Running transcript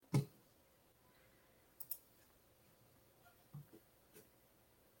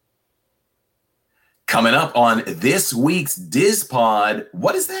Coming up on this week's DizPod,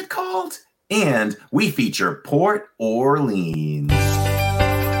 what is that called? And we feature Port Orleans.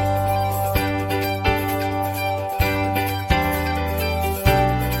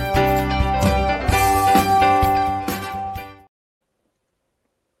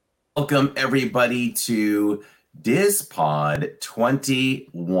 Welcome, everybody, to DizPod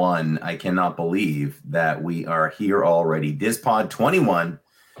 21. I cannot believe that we are here already. DizPod 21.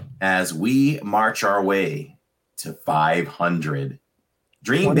 As we march our way to 500.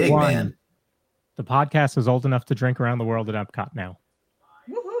 Dream 21. Big, man. The podcast is old enough to drink around the world at Epcot now.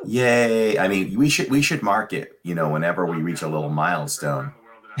 Woo-hoo. Yay. I mean, we should mark it, whenever we reach a little milestone.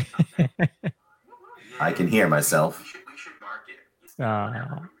 I can hear myself.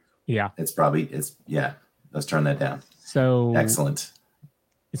 Yeah. Let's turn that down. So excellent.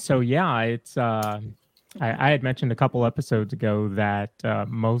 So yeah, it's I had mentioned a couple episodes ago that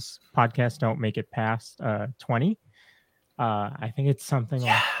most podcasts don't make it past 20. I think it's something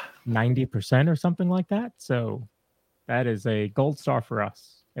like 90% or something like that. So that is a gold star for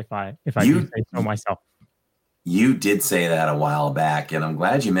us, if I do say so myself. You did say that a while back, and I'm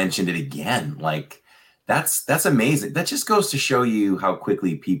glad you mentioned it again. Like, that's amazing. That just goes to show you how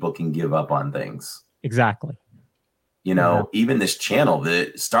quickly people can give up on things. Exactly. Even this channel,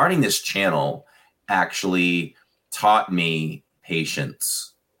 starting this channel actually taught me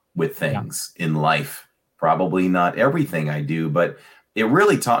patience with things in life. Probably not everything I do, but it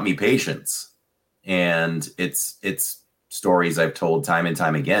really taught me patience. And it's stories I've told time and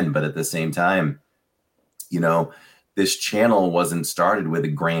time again. But at the same time, this channel wasn't started with a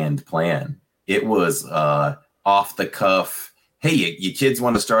grand plan. It was off the cuff. Hey, you kids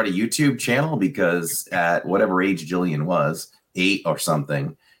want to start a YouTube channel? Because at whatever age Jillian was, 8 or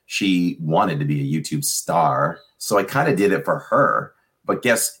something, she wanted to be a YouTube star. So I kind of did it for her. But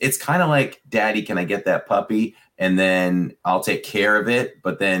guess it's kind of like, Daddy, can I get that puppy? And then I'll take care of it.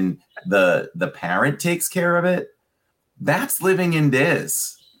 But then the parent takes care of it. That's living in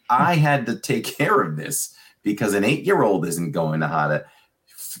Diz. I had to take care of this because an 8-year-old isn't going to how to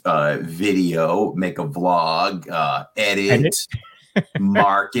video, make a vlog, edit,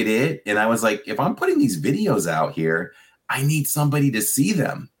 market it. And I was like, if I'm putting these videos out here, I need somebody to see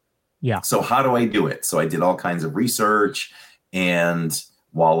them. Yeah. So how do I do it? So I did all kinds of research, and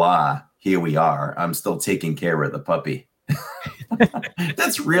voila, here we are. I'm still taking care of the puppy.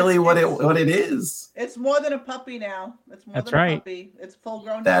 That's really what it is. It's more than a puppy now. It's more That's than right. a puppy. It's full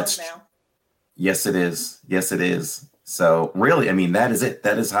grown dog now. Yes, it is. Yes, it is. So really, I mean, that is it.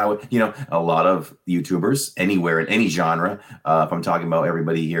 That is how, a lot of YouTubers anywhere in any genre, if I'm talking about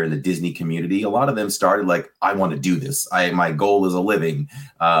everybody here in the Disney community, a lot of them started like, I want to do this. My goal is a living.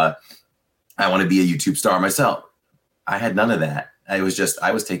 I want to be a YouTube star myself. I had none of that. I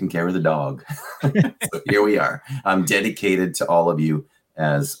was taking care of the dog. So here we are. I'm dedicated to all of you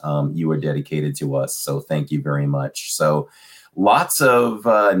as you are dedicated to us. So thank you very much. So lots of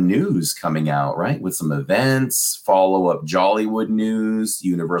news coming out, right? With some events, follow-up Jollywood news.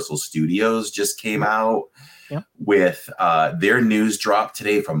 Universal Studios just came out with their news drop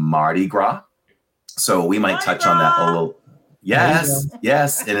today from Mardi Gras. So we might touch on that a little. Yes.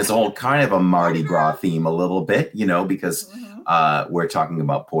 And it's all kind of a Mardi Gras theme a little bit, because we're talking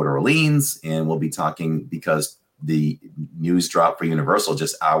about Port Orleans, and we'll be talking because the news dropped for Universal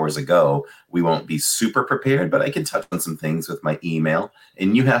just hours ago. We won't be super prepared, but I can touch on some things with my email.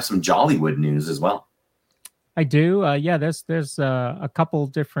 And you have some Jollywood news as well. I do. There's a couple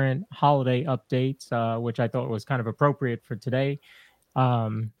different holiday updates, which I thought was kind of appropriate for today,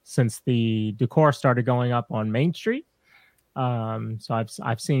 since the decor started going up on Main Street. So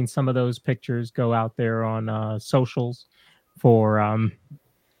I've seen some of those pictures go out there on socials for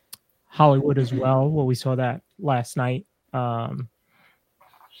Hollywood as well. Well, we saw that last night.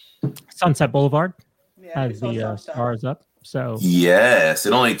 Sunset Boulevard has the stars up. So yes,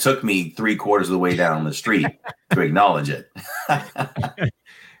 it only took me 3/4 of the way down the street to acknowledge it.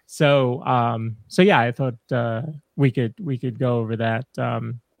 So yeah, I thought we could go over that.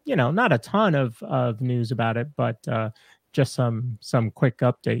 Not a ton of news about it, but just some quick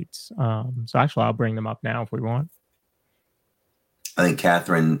updates. So actually, I'll bring them up now if we want. I think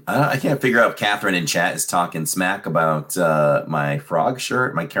Catherine, I can't figure out if Catherine in chat is talking smack about my frog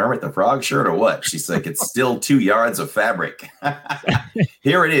shirt, my Kermit the Frog shirt, or what. She's like, it's still 2 yards of fabric.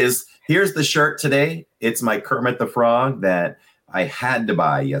 Here it is. Here's the shirt today. It's my Kermit the Frog that I had to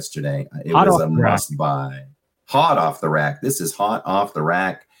buy yesterday. It was a must buy. Hot off the rack. This is hot off the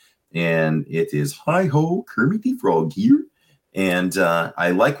rack. And it is hi-ho, Kermit the Frog here. And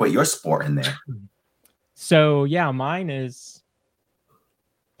I like what you're sporting there. So, yeah, mine is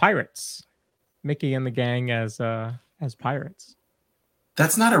Pirates. Mickey and the gang as pirates.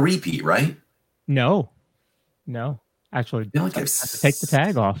 That's not a repeat, right? No. Actually, I feel like I had to take the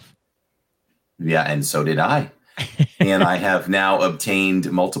tag off. Yeah, and so did I. And I have now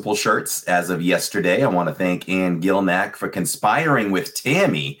obtained multiple shirts as of yesterday. I want to thank Ann Gilnack for conspiring with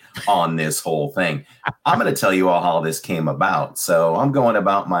Tammy on this whole thing. I'm going to tell you all how this came about. So I'm going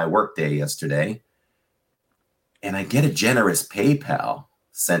about my workday yesterday, and I get a generous PayPal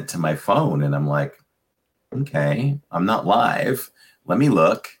sent to my phone, and I'm like, okay, I'm not live. Let me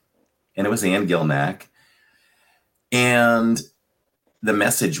look. And it was Ann Gilnack. And the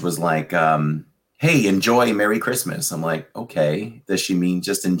message was like, hey, enjoy Merry Christmas. I'm like, okay. Does she mean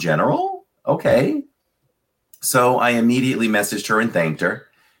just in general? Okay. So I immediately messaged her and thanked her.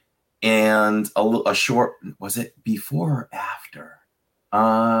 And a short, was it before or after?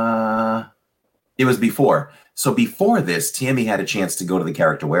 It was before. So before this, Tammy had a chance to go to the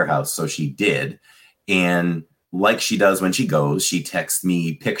character warehouse. So she did. And like she does when she goes, she texts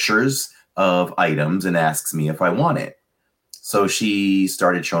me pictures of items and asks me if I want it. So she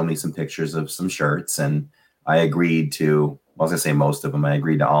started showing me some pictures of some shirts, and I agreed to, well, I was going to say most of them. I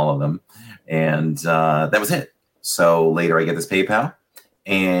agreed to all of them. And that was it. So later I get this PayPal.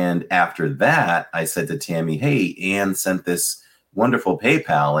 And after that, I said to Tammy, hey, Ann sent this wonderful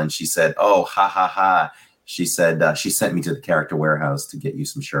PayPal. And she said, oh, ha, ha, ha. She said she sent me to the character warehouse to get you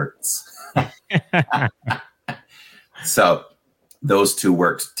some shirts. So those two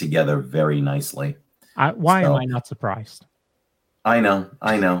worked together very nicely. Why am I not surprised? I know.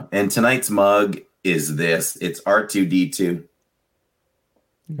 And tonight's mug is this. It's R2D2.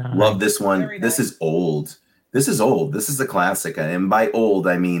 Nice. Love this one. Very this nice. Is old. This is a classic. And by old,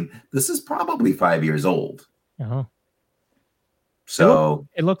 I mean, this is probably 5 years old. Uh-huh. So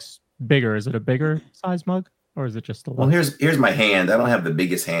it looks bigger. Is it a bigger size mug, or is it just a well, here's my hand. I don't have the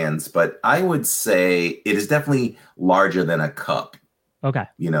biggest hands, but I would say it is definitely larger than a cup. Okay.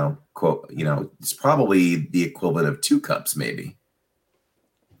 It's probably the equivalent of 2 cups, maybe.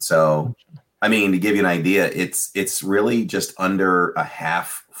 So, I mean, to give you an idea, it's really just under a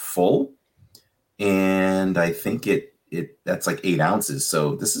half full, and I think that's like 8 ounces.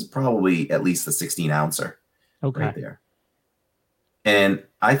 So this is probably at least a 16 ouncer, right there. And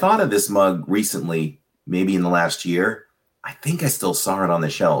I thought of this mug recently, maybe in the last year. I think I still saw it on the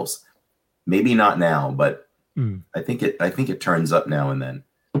shelves. Maybe not now, but I think it turns up now and then.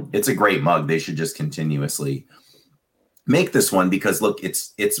 It's a great mug. They should just continuously make this one, because look,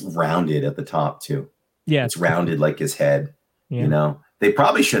 it's rounded at the top too. Yeah, it's rounded like his head. Yeah. You know, he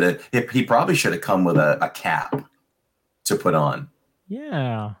probably should have come with a cap to put on.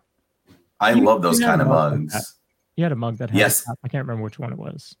 Yeah, I love those kind of mugs. Like you had a mug that had yes. a cap. I can't remember which one it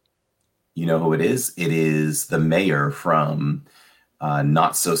was. You know who it is? It is the mayor from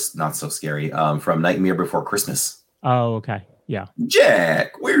Not So Scary, from Nightmare Before Christmas. Oh, okay. Yeah.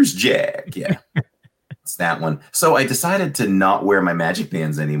 Jack, where's Jack? Yeah. It's that one. So I decided to not wear my magic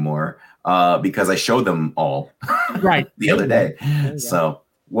bands anymore because I showed them all right the other day. So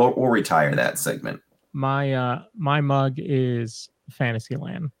we'll retire that segment. My mug is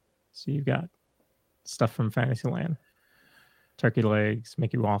Fantasyland. So you've got stuff from Fantasyland. Turkey legs,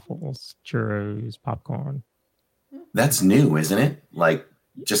 Mickey waffles, churros, popcorn. That's new, isn't it? Like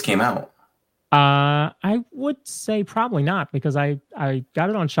just came out. I would say probably not, because I got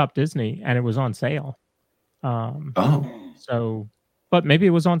it on Shop Disney and it was on sale. So, but maybe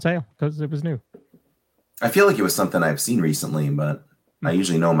it was on sale because it was new. I feel like it was something I've seen recently, but I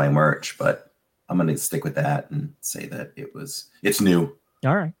usually know my merch, but I'm going to stick with that and say that it's new.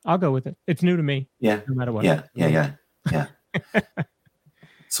 All right. I'll go with it. It's new to me. Yeah. No matter what. Yeah.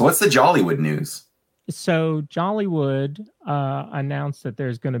 So what's the Jollywood news? So Jollywood announced that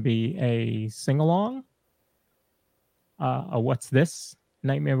there's going to be a sing-along. A What's This?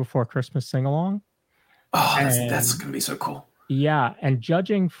 Nightmare Before Christmas sing-along. Oh, that's going to be so cool. Yeah, and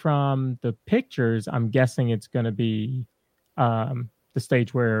judging from the pictures, I'm guessing it's going to be the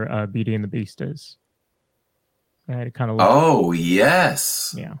stage where Beauty and the Beast is. Right, it kind of. Oh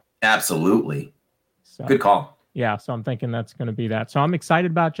yes. Yeah. Absolutely. So, good call. Yeah, so I'm thinking that's going to be that. So I'm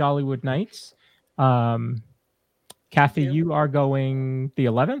excited about Jollywood Nights. Kathy, you are going the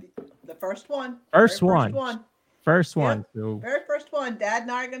 11th? The first one. First one. Yep. So very first one. Dad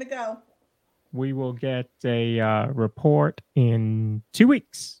and I are going to go. We will get a report in 2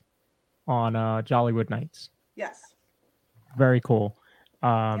 weeks on Jollywood Nights. Yes. Very cool.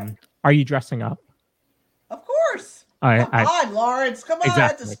 Are you dressing up? Of course. Come on, Lawrence. Come on.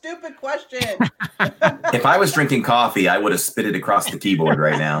 Exactly. That's a stupid question. If I was drinking coffee, I would have spit it across the keyboard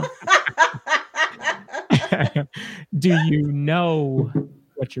right now. Do you know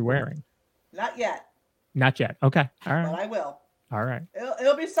what you're wearing? Not yet. Not yet. Okay. All right. But I will. All right.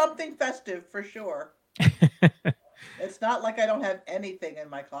 It'll be something festive for sure. It's not like I don't have anything in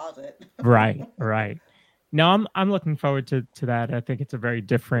my closet. Right. No, I'm looking forward to that. I think it's a very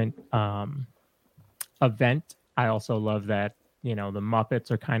different event. I also love that, the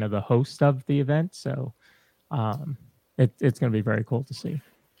Muppets are kind of the host of the event, so it's going to be very cool to see.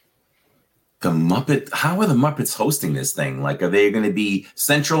 How are the Muppets hosting this thing? Like, are they going to be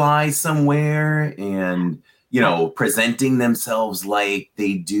centralized somewhere and, presenting themselves like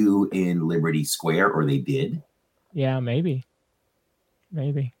they do in Liberty Square, or they did? Yeah, maybe.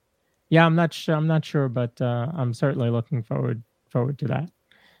 Yeah, I'm not sure, but I'm certainly looking forward to that.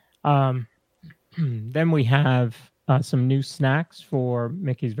 Then we have some new snacks for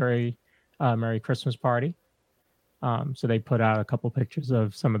Mickey's Very Merry Christmas Party. So they put out a couple pictures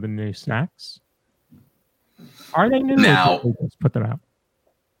of some of the new snacks. Are they new? Now, or just put them out.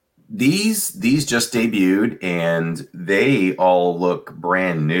 These just debuted, and they all look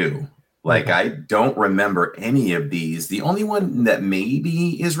brand new. Like, okay. I don't remember any of these. The only one that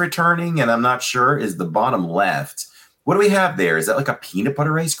maybe is returning, and I'm not sure, is the bottom left. What do we have there? Is that like a peanut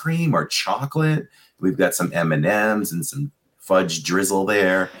butter ice cream or chocolate? We've got some M&Ms and some fudge drizzle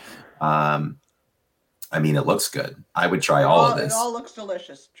there. I mean, it looks good. I would try all of this. It all looks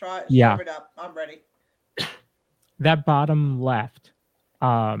delicious. Serve it up. I'm ready. That bottom left,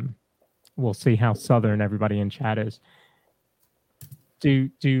 we'll see how southern everybody in chat is.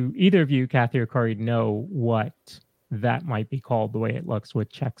 Do either of you, Kathy or Corey, know what that might be called, the way it looks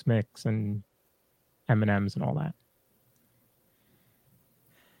with Chex Mix and M&Ms and all that?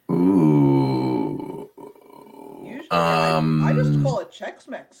 Ooh. Usually, I just call it Chex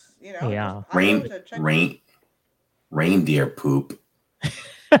Mix. Yeah. Reindeer poop.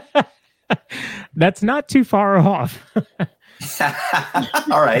 That's not too far off.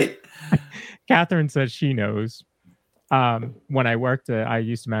 All right. Catherine says she knows. When I worked, I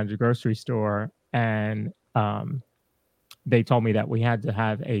used to manage a grocery store, and they told me that we had to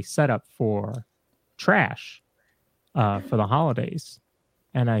have a setup for trash for the holidays.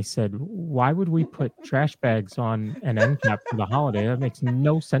 And I said, why would we put trash bags on an end cap for the holiday? That makes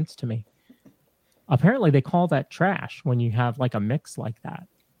no sense to me. Apparently, they call that trash when you have like a mix like that.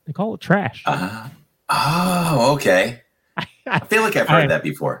 They call it trash. Okay. I feel like I've heard that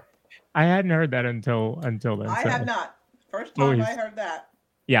before. I hadn't heard that until then. I have not. First time I heard that.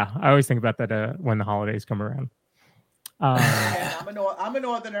 Yeah, I always think about that when the holidays come around. I'm a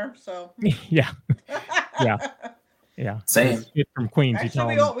northerner, so. Yeah. Same. From Queens.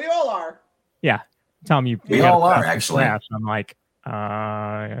 Actually, we all are. Yeah. Tell them we all are, actually. Trash. I'm like,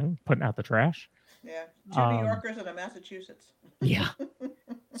 putting out the trash. Yeah. 2 New Yorkers and a Massachusetts. Yeah.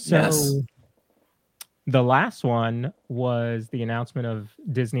 So the last one was the announcement of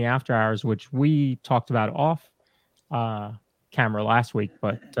Disney After Hours, which we talked about off camera last week,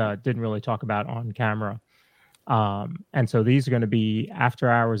 but didn't really talk about on camera. And so these are going to be after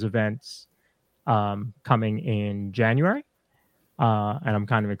hours events coming in January. And I'm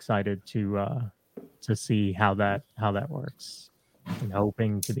kind of excited to see how that works. I'm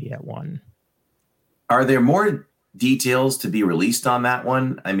hoping to be at one. Are there more details to be released on that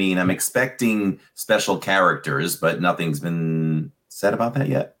one? I mean, I'm expecting special characters, but nothing's been said about that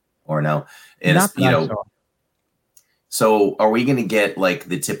yet, or no? And so are we going to get like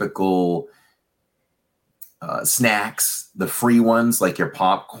the typical snacks, the free ones, like your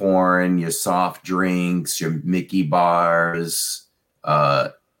popcorn, your soft drinks, your Mickey bars,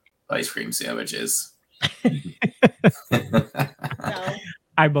 ice cream sandwiches?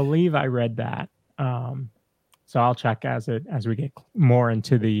 I believe I read that. So I'll check as we get more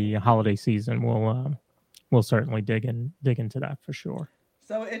into the holiday season. We'll certainly dig into that for sure.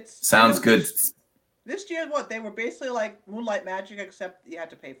 So sounds good. This year, what they were basically like Moonlight Magic, except you had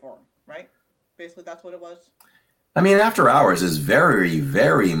to pay for them, right? Basically, that's what it was. I mean, After Hours is very,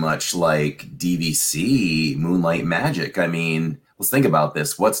 very much like DVC Moonlight Magic. I mean, let's think about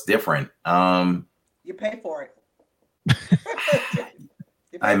this. What's different? You pay for it.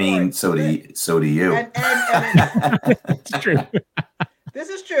 I mean, so do you. And it's true. This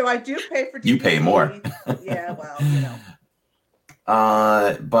is true. I do pay for DVC. You pay more. Yeah,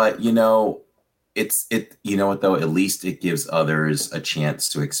 well, But you know what though? At least it gives others a chance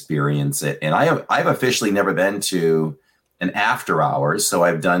to experience it. And I've officially never been to an After Hours, so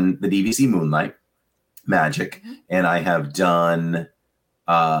I've done the DVC Moonlight Magic, and I have done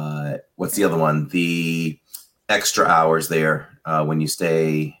what's the other one? The extra hours there when you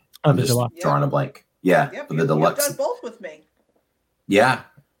stay. I'm just drawing a blank. Yeah, yep, the deluxe. You've done both with me. Yeah,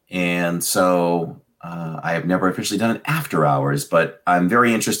 and so I have never officially done an after hours, but I'm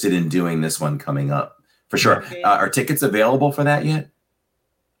very interested in doing this one coming up for sure. Okay. Are tickets available for that yet?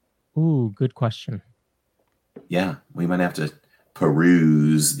 Ooh, good question. Yeah, we might have to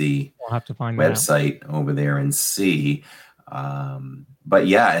peruse the We'll have to find that out. website over there and see. But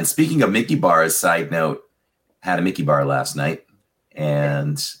yeah, and speaking of Mickey bars, side note, had a Mickey bar last night,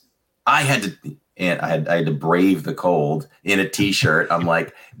 and I had to brave the cold in a t-shirt. I'm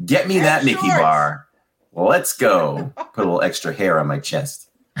like, get me that Mickey shorts. bar. Well, let's go. Put a little extra hair on my chest,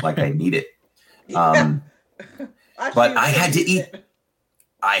 like I need it. But I had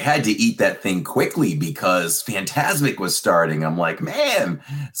to eat that thing quickly because Fantasmic was starting. I'm like, man.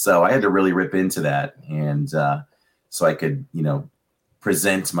 So I had to really rip into that. And so I could,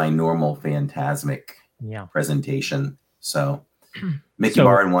 present my normal Fantasmic presentation. So Mickey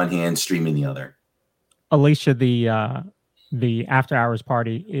bar in one hand, stream in the other. Alicia, the after hours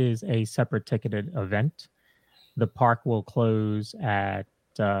party is a separate ticketed event. The park will close at,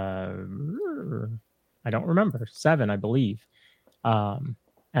 I don't remember, 7, I believe. And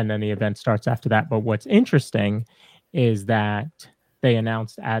then the event starts after that. But what's interesting is that they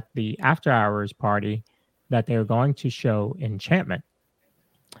announced at the after hours party that they were going to show Enchantment.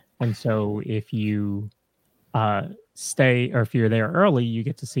 And so if you stay, or if you're there early, you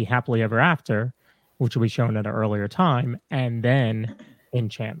get to see Happily Ever After, which will be shown at an earlier time, and then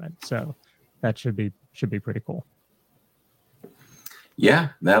Enchantment. So that should be pretty cool. Yeah,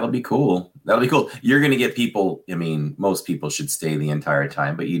 that'll be cool. You're going to get people. I mean, most people should stay the entire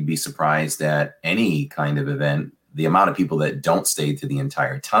time, but you'd be surprised at any kind of event, the amount of people that don't stay to the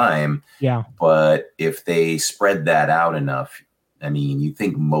entire time. Yeah. But if they spread that out enough, I mean, you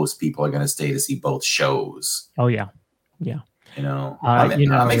think most people are going to stay to see both shows. Oh, yeah. Yeah.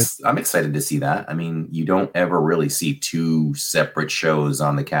 I'm excited to see that. I mean, you don't ever really see 2 separate shows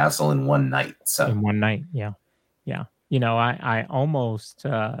on the castle in one night. So in one night, yeah. I almost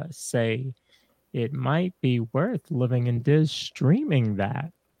say it might be worth Living in Diz streaming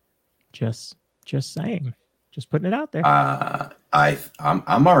that. Just saying, just putting it out there.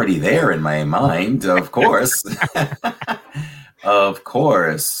 I'm already there in my mind, of course. Of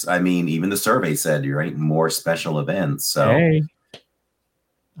course. I mean, even the survey said, you're right, more special events. So hey,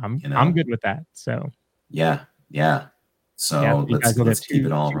 I'm good with that. So yeah. So let's keep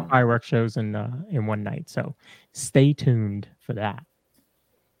it all. 2 fireworks shows in one night. So stay tuned for that.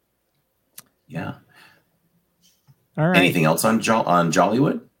 Yeah. All right. Anything else on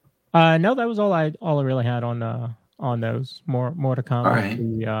Jollywood? No, that was all I really had on those. More to come. All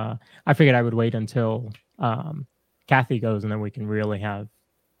right. I figured I would wait until Kathy goes, and then we can really have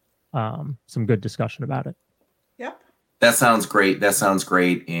some good discussion about it. Yep. That sounds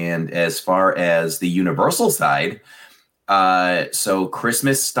great. And as far as the Universal side, so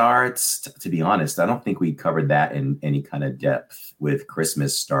Christmas starts. To be honest, I don't think we covered that in any kind of depth with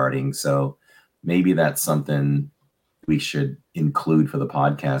Christmas starting. So maybe that's something we should include for the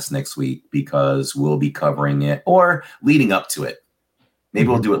podcast next week, because we'll be covering it, or leading up to it. Maybe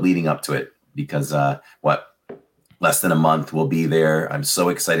we'll do it leading up to it, because less than a month we'll be there. I'm so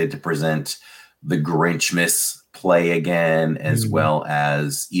excited to present the Grinchmas play again, as well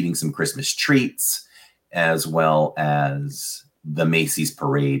as eating some Christmas treats, as well as the Macy's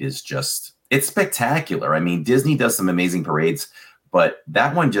parade is it's spectacular. I mean, Disney does some amazing parades, but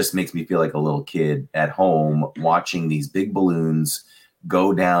that one just makes me feel like a little kid at home watching these big balloons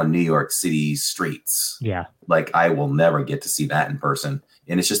go down New York City streets. Yeah. Like, I will never get to see that in person.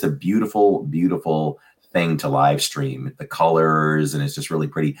 And it's just a beautiful, beautiful thing to live stream, the colors, and it's just really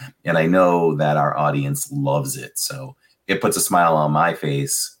pretty. And I know that our audience loves it. So it puts a smile on my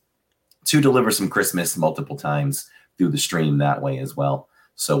face to deliver some Christmas multiple times through the stream that way as well.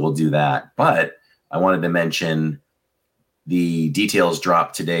 So we'll do that. But I wanted to mention the details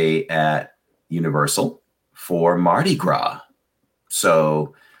dropped today at Universal for Mardi Gras.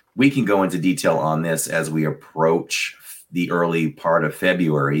 So we can go into detail on this as we approach the early part of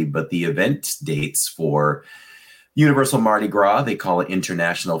February, but the event dates for Universal Mardi Gras, they call it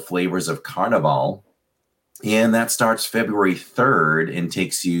International Flavors of Carnival. And that starts February 3rd and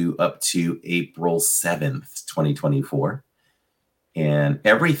takes you up to April 7th, 2024. And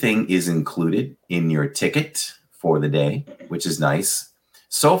everything is included in your ticket for the day, which is nice.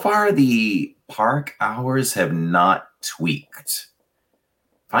 So far, the park hours have not tweaked.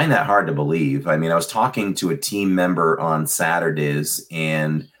 Find that hard to believe. I mean, I was talking to a team member on Saturdays,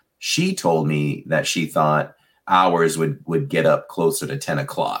 and she told me that she thought hours would get up closer to 10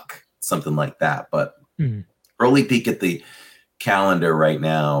 o'clock, something like that. But early peek at the calendar right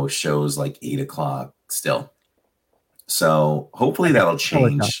now shows like 8 o'clock still. So hopefully that'll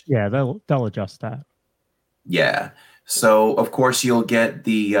change. Yeah, they'll adjust that. Yeah. So of course you'll get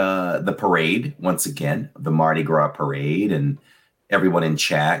the parade once again, the Mardi Gras parade, and everyone in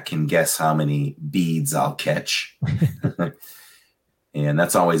chat can guess how many beads I'll catch. And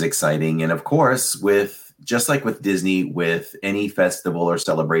that's always exciting. And of course, with just like with Disney, with any festival or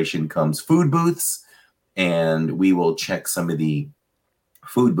celebration comes food booths, and we will check some of the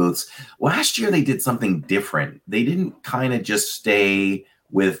food booths. Last year they did something different. They didn't kind of just stay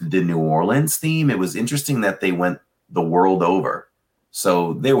with the New Orleans theme. It was interesting that they went the world over.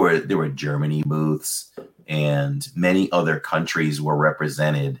 So there were Germany booths and many other countries were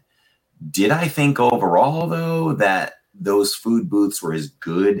represented. Did I think overall though that those food booths were as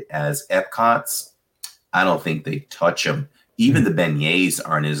good as Epcot's? I don't think they touch them. Even the beignets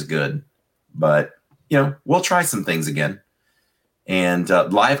aren't as good, but we'll try some things again. And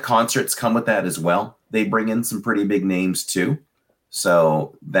live concerts come with that as well. They bring in some pretty big names too.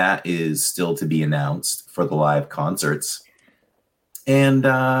 So that is still to be announced for the live concerts. And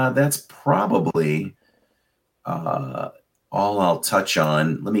that's probably all I'll touch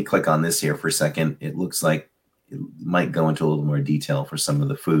on. Let me click on this here for a second. It looks like it might go into a little more detail for some of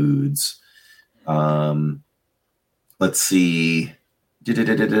the foods. Let's see.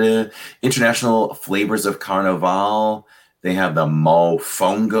 International Flavors of Carnival. They have the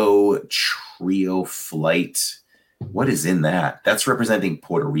Mofongo Trio Flight. What is in that? That's representing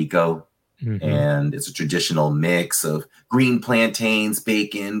Puerto Rico. Mm-hmm. And it's a traditional mix of green plantains,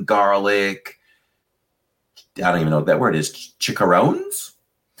 bacon, garlic. I don't even know what that word is. Chicharrones?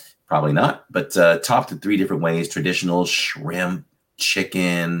 Probably not. But topped in 3 different ways. Traditional shrimp,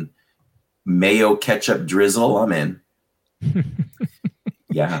 chicken, mayo ketchup drizzle. I'm in.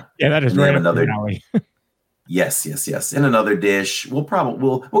 Yeah. Yeah, that is right. Another. Yes. And another dish. We'll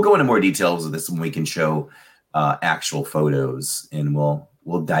go into more details of this when we can show actual photos, and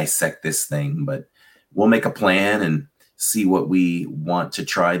we'll dissect this thing. But we'll make a plan and see what we want to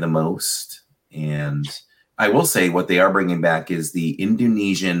try the most. And I will say what they are bringing back is the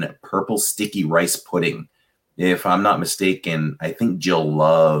Indonesian purple sticky rice pudding. If I'm not mistaken, I think Jill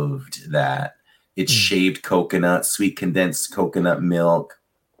loved that. It's shaved coconut, sweet condensed coconut milk,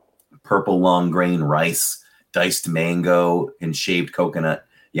 purple long grain rice, diced mango, and shaved coconut.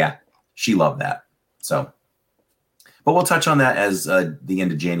 Yeah, she loved that. So, but we'll touch on that as the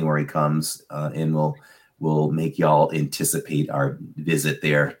end of January comes, and we'll make y'all anticipate our visit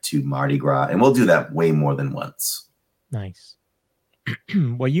there to Mardi Gras, and we'll do that way more than once. Nice.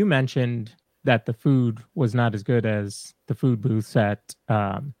 Well, you mentioned that the food was not as good as the food booths at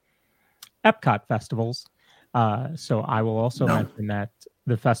Epcot festivals. So I will also mention that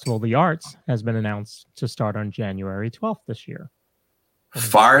the Festival of the Arts has been announced to start on January 12th this year.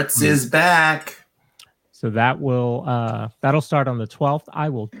 Farts is back. So that will that'll start on the 12th. I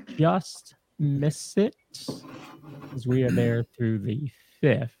will just miss it because we are there through the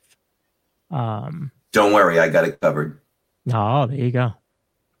 5th. Don't worry, I got it covered. Oh, there you go.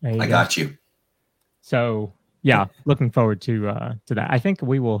 I got you. So yeah, looking forward to that. I think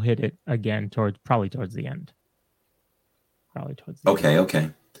we will hit it again probably towards the end. Okay.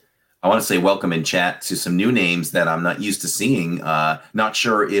 I want to say welcome in chat to some new names that I'm not used to seeing. Not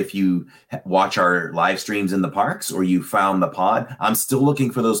sure if you watch our live streams in the parks or you found the pod. I'm still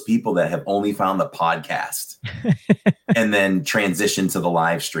looking for those people that have only found the podcast and then transition to the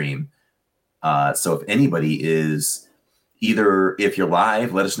live stream. So if anybody is either, if you're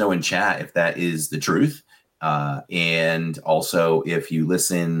live, let us know in chat if that is the truth. And also if you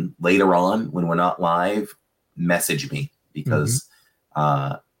listen later on when we're not live, message me because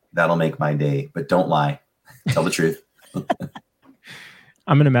that'll make my day. But don't lie. Tell the truth.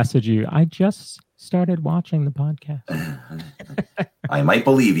 I'm going to message you. I just started watching the podcast. I might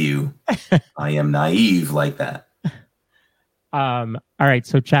believe you. I am naive like that. All right.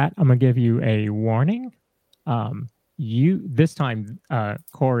 So chat, I'm going to give you a warning. This time,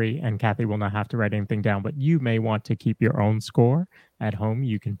 Corey and Kathy will not have to write anything down, but you may want to keep your own score at home.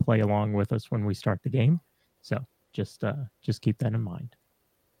 You can play along with us when we start the game. So just keep that in mind.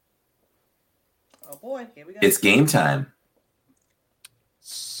 Oh boy, here we go. It's game time.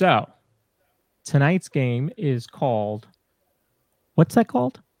 So tonight's game is called, what's that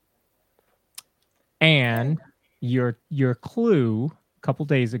called? And your clue a couple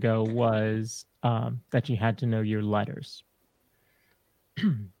days ago was that you had to know your letters.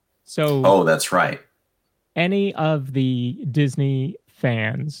 So that's right. Any of the Disney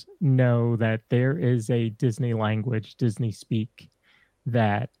fans know that there is a Disney language, Disney speak,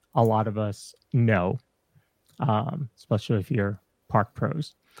 that a lot of us know, especially if you're park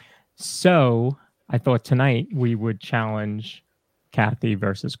pros. So I thought tonight we would challenge Kathy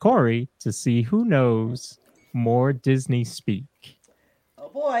versus Corey to see who knows more Disney speak. Oh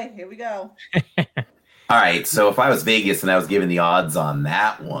boy, here we go. All right, so if I was Vegas and I was given the odds on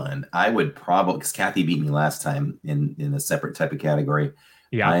that one, I would probably, because Kathy beat me last time in a separate type of category.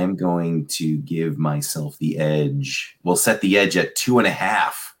 Yeah. I am going to give myself the edge. We'll set the edge at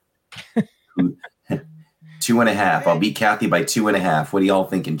 2.5. 2.5. I'll beat Kathy by 2.5. What do y'all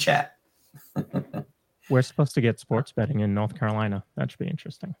think in chat? We're supposed to get sports betting in North Carolina. That should be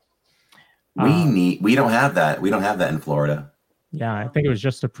interesting. We don't have that. We don't have that in Florida. Yeah, I think it was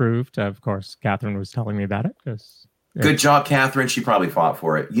just approved. Of course, Catherine was telling me about it. Good job, Catherine. She probably fought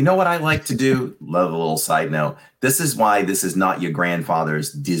for it. You know what I like to do? Love a little side note. This is why this is not your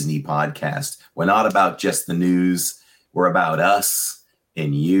grandfather's Disney podcast. We're not about just the news. We're about us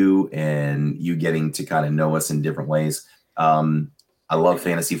and you getting to kind of know us in different ways. I love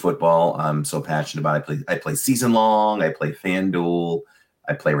fantasy football. I'm so passionate about it. I play season long. I play FanDuel.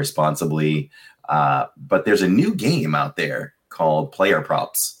 I play responsibly. But there's a new game out there called Player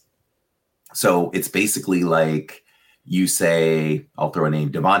Props. So it's basically like you say, I'll throw a name,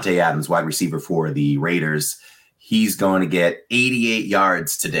 Devontae Adams, wide receiver for the Raiders. He's going to get 88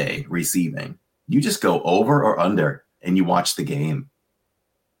 yards today receiving. You just go over or under and you watch the game.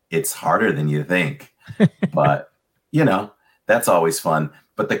 It's harder than you think, but that's always fun.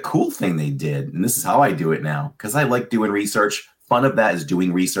 But the cool thing they did, and this is how I do it now, because I like doing research. Fun of that is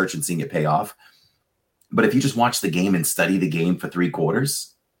doing research and seeing it pay off. But if you just watch the game and study the game for 3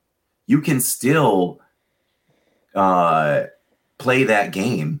 quarters, you can still play that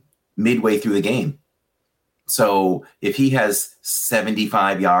game midway through the game. So if he has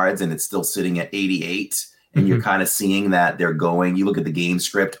 75 yards and it's still sitting at 88, and you're kind of seeing that they're going, you look at the game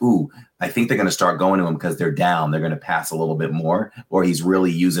script, I think they're going to start going to him because they're down. They're going to pass a little bit more, or he's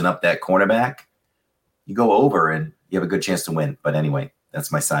really using up that cornerback. You go over and you have a good chance to win. But anyway,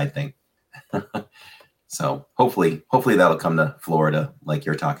 that's my side thing. So hopefully that'll come to Florida like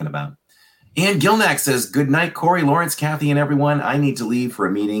you're talking about. And Gilnack says, good night, Corey, Lawrence, Kathy, and everyone. I need to leave for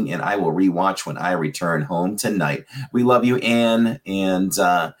a meeting, and I will rewatch when I return home tonight. We love you, Ann, and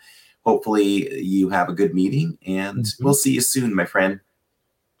hopefully you have a good meeting, and we'll see you soon, my friend.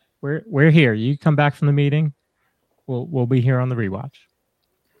 We're here. You come back from the meeting, we'll be here on the rewatch.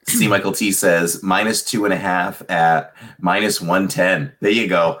 C. Michael T says -2.5 at -110. There you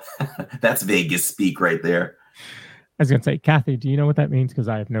go. That's Vegas speak right there. I was going to say, Kathy, do you know what that means? Because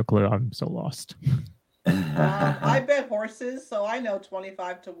I have no clue. I'm so lost. I bet horses, so I know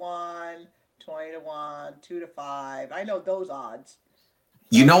 25 to 1, 20 to 1, 2 to 5. I know those odds.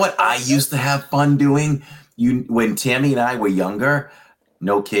 You know what I used to have fun doing? When Tammy and I were younger,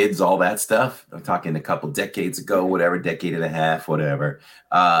 no kids, all that stuff. I'm talking a couple decades ago, whatever, decade and a half, whatever.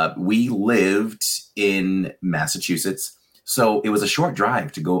 We lived in Massachusetts. So it was a short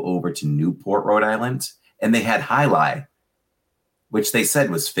drive to go over to Newport, Rhode Island. And they had Jai Alai, which they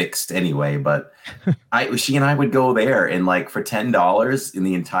said was fixed anyway. But she and I would go there, and like for $10 in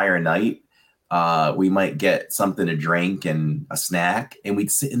the entire night, we might get something to drink and a snack, and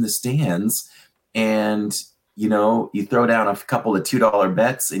we'd sit in the stands, and you throw down a couple of $2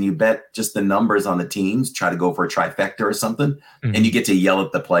 bets, and you bet just the numbers on the teams, try to go for a trifecta or something, and you get to yell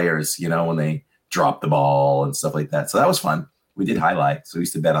at the players, when they drop the ball and stuff like that. So that was fun. We did Jai Alai, so we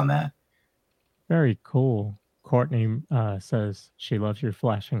used to bet on that. Very cool. Courtney says she loves your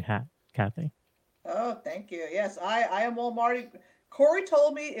flashing hat, Kathy. Oh, thank you. Yes, I am all Mardi. Corey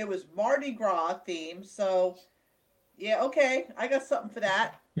told me it was Mardi Gras theme, so yeah, okay, I got something for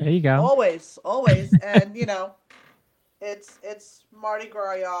that. There you go. Always, and it's Mardi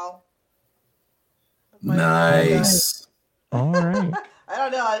Gras, y'all. Nice. All right. I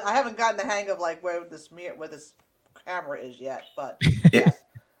don't know. I haven't gotten the hang of like where this camera is yet, but yeah,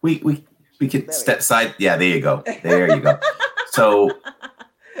 we can step aside. Yeah, there you go. There you go. So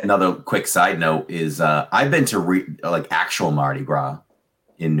another quick side note is I've been to actual Mardi Gras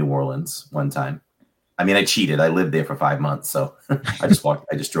in New Orleans one time. I mean, I cheated. I lived there for 5 months, so I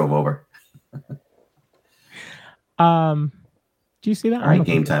just drove over. Do you see that? All right,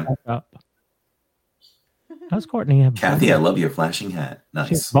 game time. How's Courtney? Kathy, bubbles? I love your flashing hat. Nice.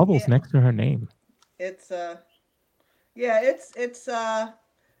 She has bubbles next to her name. It's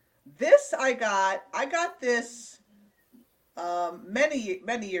this I got this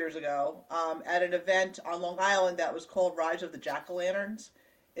many years ago at an event on Long Island that was called Rise of the Jack-o'-lanterns.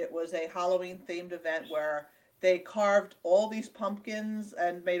 It was a Halloween themed event where they carved all these pumpkins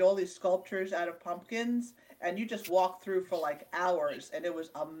and made all these sculptures out of pumpkins, and you just walked through for like hours, and it was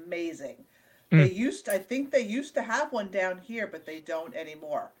amazing. I think they used to have one down here, but they don't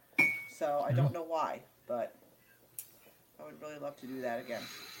anymore. So I don't know why, but I would really love to do that again.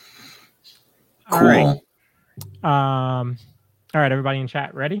 Cool. All right. All right, everybody in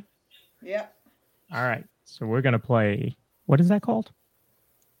chat, ready? Yep. All right, so we're gonna play. What is that called?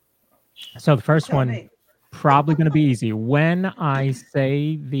 So the first Tell one me. probably gonna be easy. When I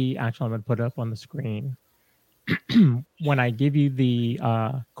say actually, I'm gonna put it up on the screen. When I give you the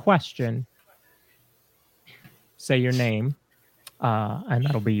question, say your name, and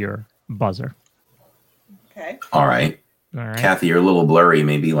that'll be your buzzer. Okay. All right. All right. Kathy, you're a little blurry.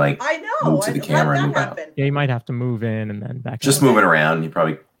 Maybe like I know. move to the camera and How'd move that out. happen? Yeah, you might have to move in and then back. Just out. moving around. You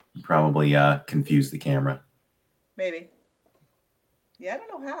probably confuse the camera. Maybe. Yeah, I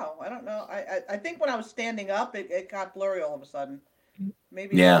don't know how. I don't know. I think when I was standing up, it got blurry all of a sudden.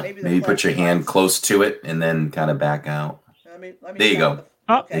 Maybe. Yeah. Maybe Maybe put your flashing hand lights. close to it and then kind of back out. Let me There you check go. the-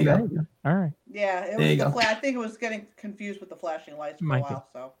 Oh, okay. There you go. All right. Yeah, it There you was go. I think it was getting confused with the flashing lights for Might a be.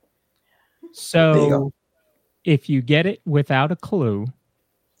 while. So There you go. So if you get it without a clue,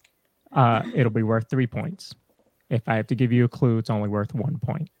 it'll be worth 3 points. If I have to give you a clue, it's only worth 1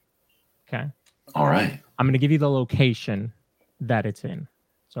 point. Okay. All right. I'm going to give you the location that it's in.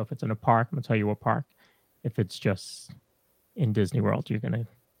 So if it's in a park, I'm going to tell you what park. If it's just in Disney World,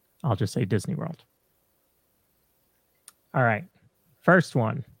 I'll just say Disney World. All right. First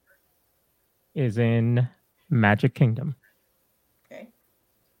one is in Magic Kingdom. okay.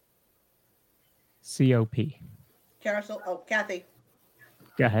 COP. Carousel. Oh, Kathy.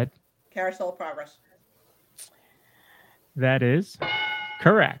 Go ahead. Carousel of Progress. That is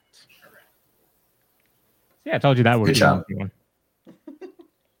correct. Yeah, I told you that would Good be job. an easy one.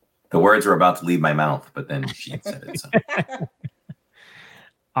 The words were about to leave my mouth, but then she said it. So.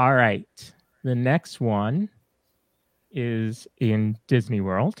 All right. The next one is in Disney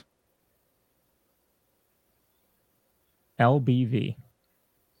World. LBV.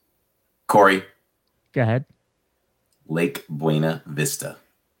 Corey, Go ahead. Lake Buena Vista.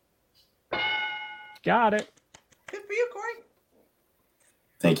 Got it. Good for you, Corey.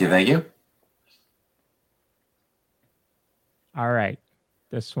 Thank you. Thank you. All right.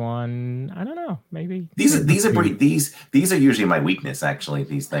 This one, I don't know. Maybe These are usually my weakness, actually,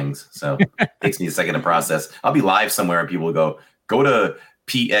 these things. So it takes me a second to process. I'll be live somewhere and people will go to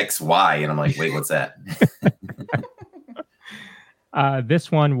PXY. And I'm like, wait, what's that? This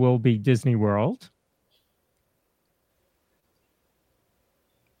one will be Disney World.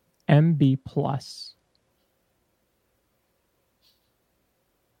 MB Plus.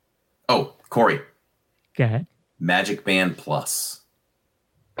 Oh, Corey, Go ahead. Magic Band Plus.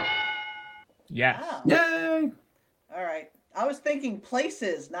 Yes. Wow. Yay. All right. I was thinking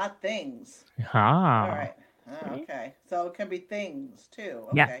places, not things. Ah. All right. Oh, okay. So it can be things too.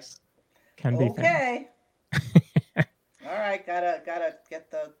 Okay. Yes. Can be things. Okay. All right. Gotta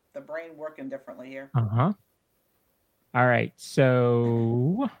get the brain working differently here. Uh-huh. All right.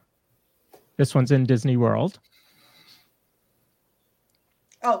 So this one's in Disney World.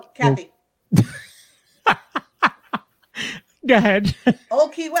 Oh, Kathy. Go ahead.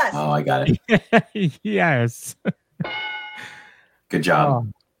 Old Key West. Oh, I got it. Yes. Good job.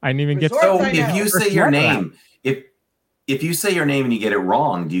 Oh, I didn't even get Resorts, So I if know. you say First your one name, if you say your name and you get it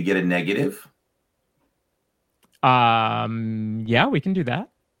wrong, do you get a negative? Yeah, we can do that.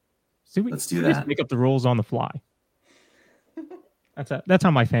 See, Let's do we just that. make up the rules on the fly. That's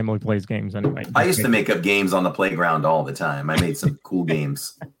how my family plays games anyway. I used to make up games on the playground all the time. I made some cool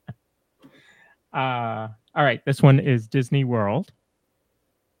games. All right, this one is Disney World.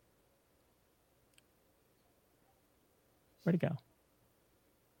 Where'd it go?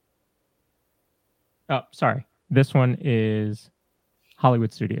 Oh, sorry. This one is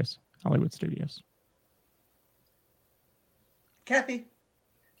Hollywood Studios. Hollywood Studios. Kathy.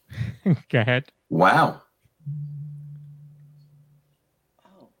 Go ahead. Wow.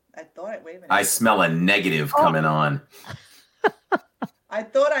 Oh, I thought. Wait a minute. I smell a negative coming on. I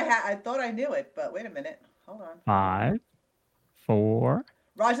thought I knew it, but wait a minute. Hold on. 5, 4.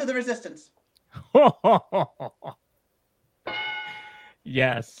 Rise of the Resistance.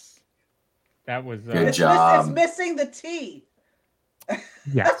 Yes. That was Good job. It's missing the T.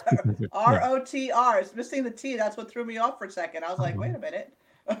 yes. because it- yeah. ROTR. It's missing the T. That's what threw me off for a second. I was like, wait a minute.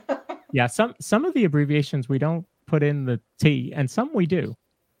 Yeah, some of the abbreviations we don't put in the T, and some we do.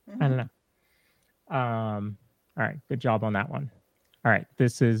 I don't know. All right, good job on that one. All right,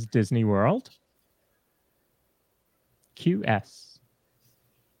 this is Disney World. QS.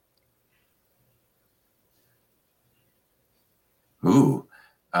 Ooh.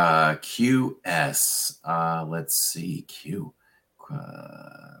 QS. Let's see. Q.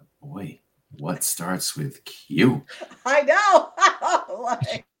 Boy, what starts with Q? I know.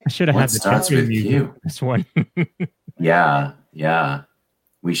 Like, I should have What had the starts check-in with music Q? for this one. Yeah.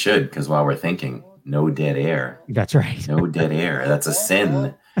 We should, because while we're thinking. no dead air. That's right. No dead air. That's a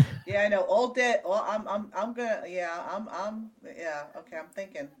sin. Yeah, I know. All dead. Well, I'm gonna. Yeah, yeah. Okay, I'm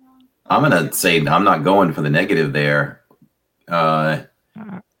thinking. I'm gonna say I'm not going for the negative there. All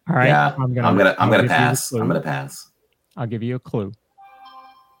right. Yeah, I'm gonna pass. I'm gonna pass. I'll give you a clue.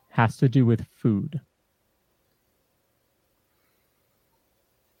 Has to do with food.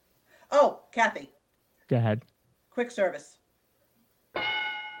 Oh, Kathy. Go ahead. Quick service.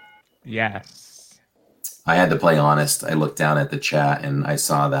 Yes. I had to play honest. I looked down at the chat and I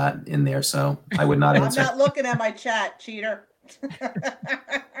saw that in there, so I would not answer. I'm not looking at my chat, cheater.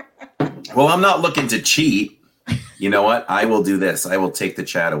 Well, I'm not looking to cheat. You know what? I will do this. I will take the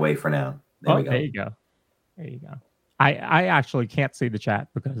chat away for now. There we go. There you go. There you go. I actually can't see the chat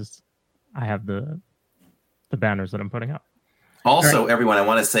because I have the banners that I'm putting up. Also, everyone, I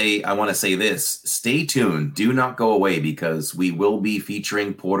want to say this. Stay tuned. Do not go away because we will be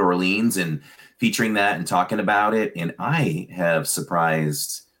featuring Port Orleans and featuring that and talking about it. And I have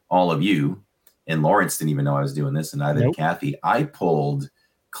surprised all of you. And Lawrence didn't even know I was doing this, and neither did Kathy. I pulled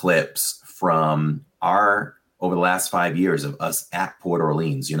clips from over the last 5 years of us at Port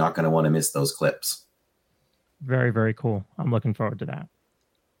Orleans. You're not going to want to miss those clips. Very, very cool. I'm looking forward to that.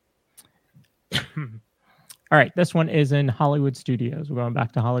 All right, this one is in Hollywood Studios. We're going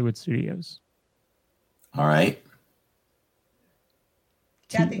back to Hollywood Studios. All right.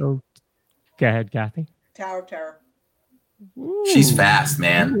 Kathy. Go ahead, Kathy. Tower of Terror. Ooh, she's fast,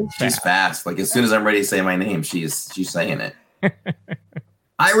 man. She's fast. Like as soon as I'm ready to say my name, she's saying it.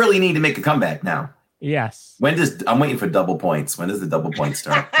 I really need to make a comeback now. Yes. I'm waiting for double points. When does the double points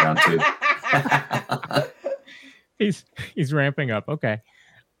start? Round 2. He's ramping up. Okay.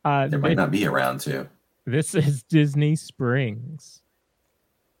 There might not be a round 2. This is Disney Springs.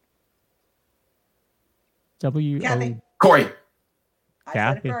 Kathy. Corey. I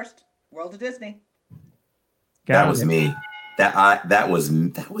said it first. World of Disney. That was me. That was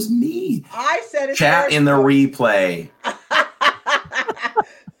me. I said it. Chat first. in the replay.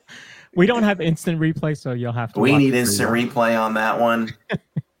 We don't have instant replay, so you'll have to. We need instant replay on that one.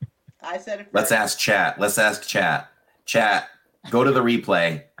 I said it first. Let's ask chat. Chat, go to the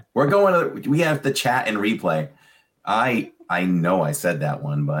replay. We have the chat and replay. I know I said that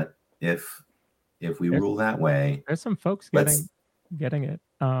one, but if we rule that way, there's some folks getting it.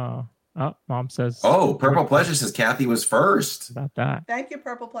 Mom says. Oh, Purple Pleasure says Kathy was first. About that. Thank you,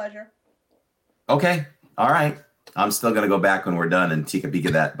 Purple Pleasure. Okay, all right. I'm still gonna go back when we're done and take a peek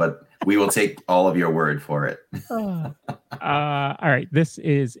at that, but we will take all of your word for it. All right, this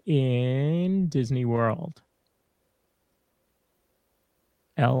is in Disney World.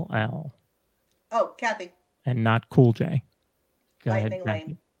 LL. Oh, Kathy. And not Cool J. Go Lightning ahead, Kathy.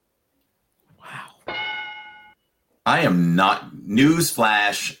 Lane. Wow. I am not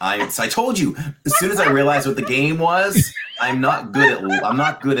newsflash. I told you as soon as I realized what the game was. I'm not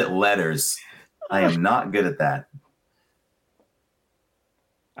good at letters. I am not good at that.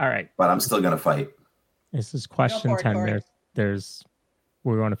 All right, but I'm still gonna fight. This is question 10.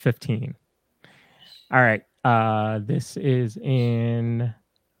 We're going to 15. All right. This is in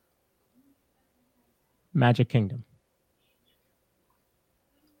Magic Kingdom.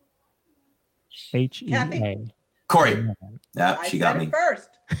 HEA. Corey. Yeah, she got me first.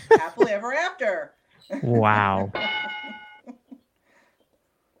 Happily ever after. Wow.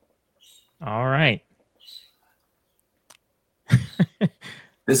 All right.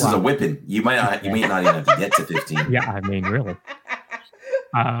 This is a whipping. You might not even have to get to 15. Yeah, I mean, really.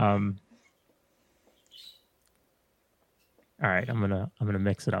 All right, I'm gonna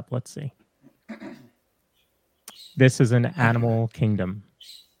mix it up. Let's see. This is an Animal Kingdom.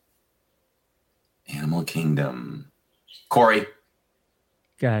 Animal Kingdom. Corey.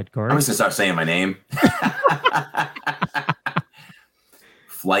 Go ahead, Corey. I'm just gonna start saying my name.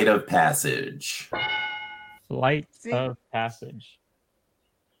 Flight of Passage. Flight of Passage.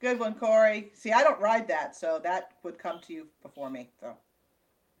 Good one, Corey. See, I don't ride that, so that would come to you before me. So.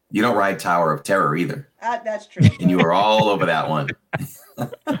 You don't ride Tower of Terror either. That's true. And you were all over that one.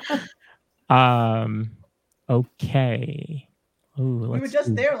 Okay. Ooh, we were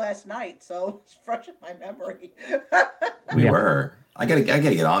just there last night, so it's fresh in my memory. We were. I gotta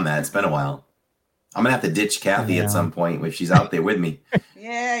get on that. It's been a while. I'm gonna have to ditch Kathy at some point if she's out there with me.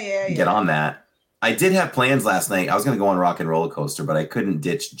 Yeah. Get on that. I did have plans last night. I was gonna go on Rock and Roller Coaster, but I couldn't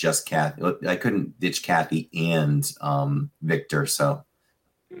ditch just Kathy. I couldn't ditch Kathy and Victor, so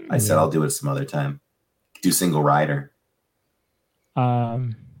I said I'll do it some other time. Do single rider.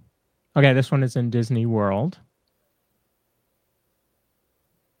 Okay, this one is in Disney World.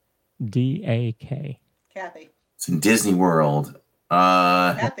 DAK. Kathy. It's in Disney World.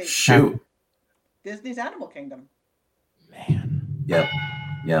 Shoot. Disney's Animal Kingdom. Man, Yep.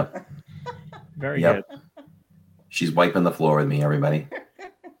 very Yep. good. She's wiping the floor with me, everybody.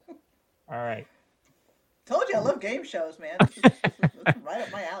 All right. Told you I love game shows, man. This is right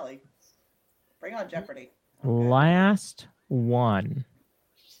up my alley. Bring on Jeopardy. Okay. Last one.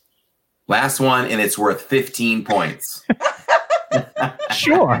 Last one, and it's worth 15 points.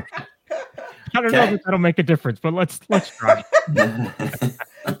 Sure. I don't know Okay. if that'll make a difference, but let's try.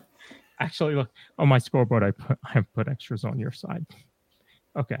 Actually, look on my scoreboard. I put extras on your side.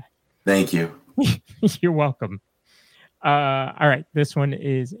 Okay. Thank you. You're welcome. All right. This one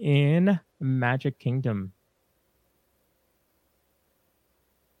is in Magic Kingdom.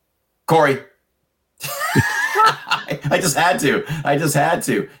 Corey. I just had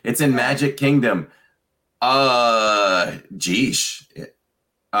to. It's in Magic Kingdom. Geesh.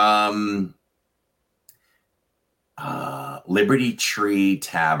 Liberty Tree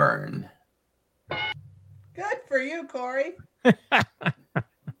Tavern. Good for you, Corey.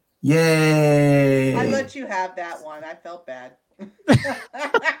 Yay. I let you have that one. I felt bad.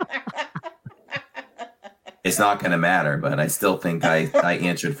 It's not going to matter, but I still think I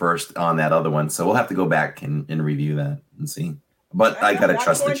answered first on that other one. So we'll have to go back and review that and see. But I got to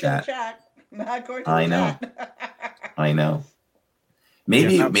trust the chat. Not according to I the know. chat. I know.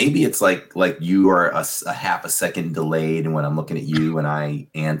 Maybe Yeah. maybe it's like you are a half a second delayed when I'm looking at you and I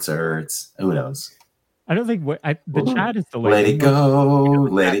answer. It's who knows. I don't think the chat is delayed. Let it go.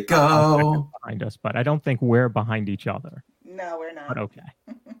 Let it go. Behind us, but I don't think we're behind each other. No, we're not. But okay.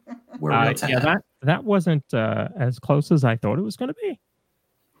 We're real Yeah, time. that wasn't as close as I thought it was going to be.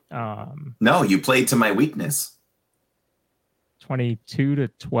 No, you played to my weakness.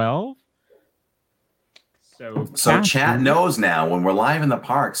 22-12. So chat knows now when we're live in the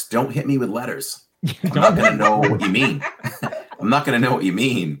parks, don't hit me with letters. I'm not going to know what you mean. I'm not going to know what you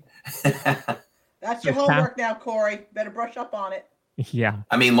mean. That's your homework now, Corey. Better brush up on it. Yeah.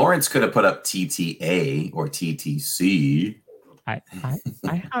 I mean, Lawrence could have put up TTA or TTC. I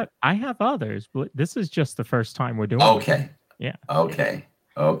have others, but this is just the first time we're doing Okay. it. Yeah. Okay.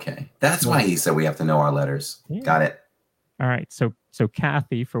 That's why he said we have to know our letters. Yeah. Got it. All right. So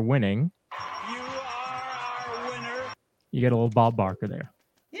Kathy, for winning, You are our winner. you get a little Bob Barker there.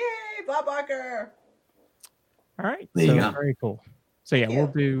 Yay, Bob Barker. All right. There you go. Very cool. So yeah,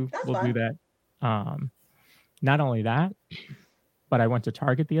 Thank we'll you. do That's do fun. that. Not only that, but I went to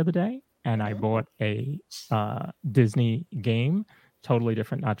Target the other day and I bought a Disney game, totally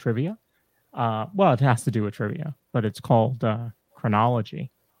different, not trivia. Well, it has to do with trivia, but it's called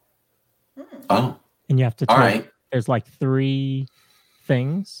Chronology. Oh, And you have to all tell, right. there's like 3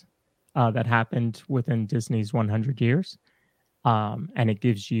 things that happened within Disney's 100 years. And it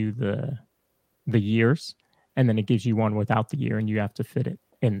gives you the years, and then it gives you one without the year, and you have to fit it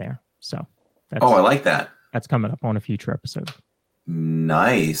in there. So that's, Oh, I like that. that's coming up on a future episode.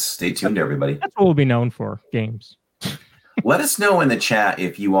 Nice. Stay tuned, everybody. That's what we'll be known for, games. Let us know in the chat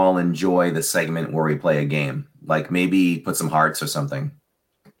if you all enjoy the segment where we play a game. Like maybe put some hearts or something.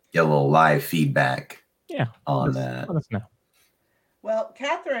 Get a little live feedback Yeah. on let that. us know. Well,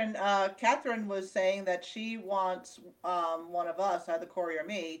 Catherine was saying that she wants one of us, either Corey or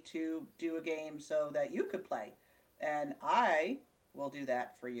me, to do a game so that you could play, and I will do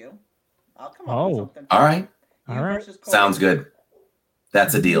that for you. I'll come up with Oh. something. All right. You All right. versus Corey. Sounds good.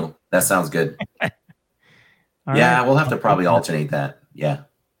 That's a deal. That sounds good. All Yeah, right. we'll have to probably alternate that. Yeah.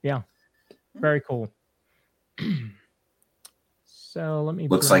 Very cool. So let me.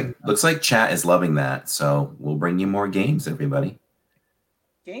 Looks like chat is loving that. So we'll bring you more games, everybody.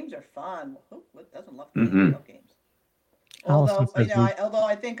 Games are fun. Who doesn't love games? Mhm. I love games. Allison Although says although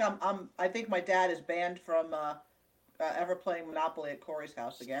I think I think my dad is banned from ever playing Monopoly at Corey's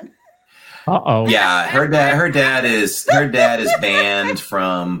house again. Uh-oh. Yeah, her dad is banned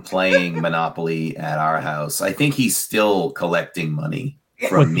from playing Monopoly at our house. I think he's still collecting money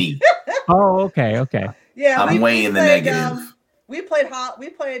from me. Oh, okay. Yeah, I'm way in the negative. We played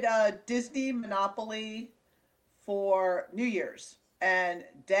Disney Monopoly for New Year's, and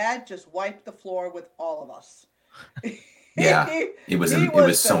Dad just wiped the floor with all of us. Yeah, it was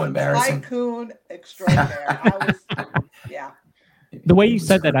so the embarrassing. Tycoon extraordinaire. Yeah. The way It you was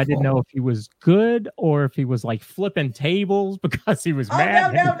said that, I didn't hurtful. know if he was good or if he was like flipping tables because he was Oh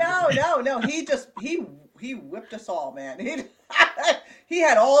mad. no! He whipped us all, man. He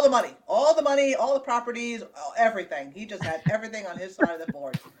had all the money, all the properties, everything. He just had everything on his side of the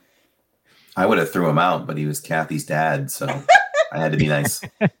board. I would have threw him out, but he was Kathy's dad, so I had to be nice.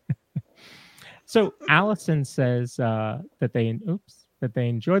 So Allison says that they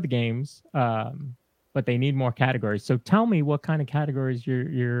enjoy the games, you need more categories. So tell me what kind of categories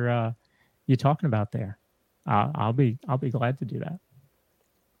you you talking about there? I'll be glad to do that.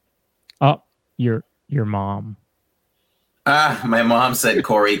 Oh, your mom. My mom said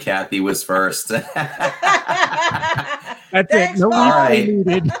Corey Kathy was first. That's Thanks, it. No Mom. All reason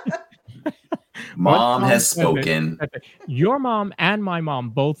right. needed. Mom has said it. spoken. That's it. Your mom and my mom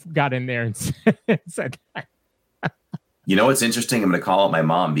both got in there and said that. You know what's interesting? I'm going to call out my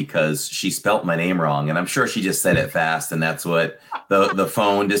mom because she spelt my name wrong, and I'm sure she just said it fast, and that's what the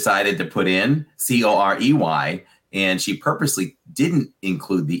phone decided to put in, Corey, and she purposely didn't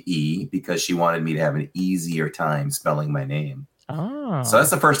include the E because she wanted me to have an easier time spelling my name. Oh. So that's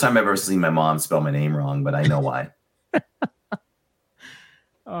the first time I've ever seen my mom spell my name wrong, but I know why.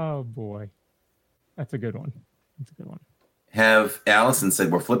 Oh boy, that's a good one. That's a good one. Have Allison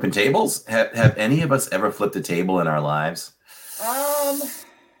said we're flipping tables? Have any of us ever flipped a table in our lives? I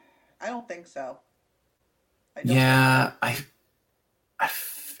don't think so. Yeah, I've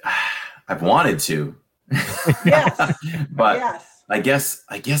wanted to. Yes. But Yes.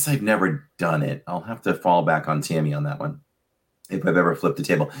 I guess I've never done it. I'll have to fall back on Tammy on that one. If I've ever flipped a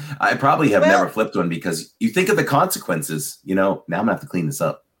table, I probably have never flipped one because you think of the consequences. Now I'm gonna have to clean this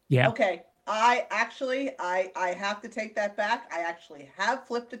up. Yeah. Okay. I have to take that back. I actually have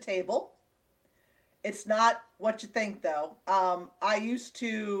flipped a table. It's not what you think, though. I used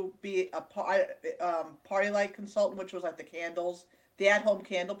to be a party light consultant, which was like the at-home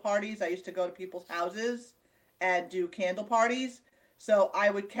candle parties. I used to go to people's houses and do candle parties. So I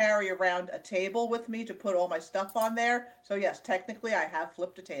would carry around a table with me to put all my stuff on there. So yes, technically I have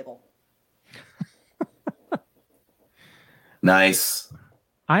flipped a table. Nice.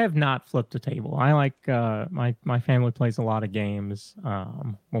 I have not flipped a table. I like my family plays a lot of games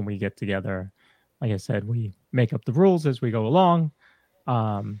when we get together. Like I said, we make up the rules as we go along.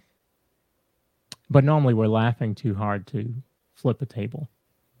 But normally we're laughing too hard to flip a table.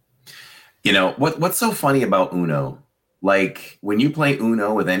 What's so funny about Uno? Like when you play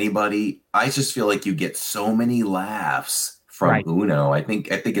Uno with anybody, I just feel like you get so many laughs from Uno. I think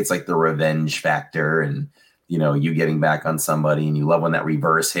it's like the revenge factor and you getting back on somebody, and you love when that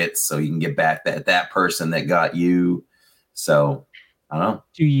reverse hits so you can get back that person that got you. So I don't know.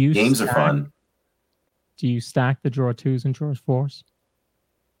 Games are fun. Do you stack the drawer 2s and drawer 4s?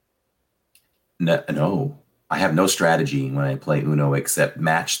 No. I have no strategy when I play Uno except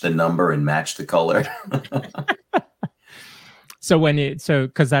match the number and match the color. So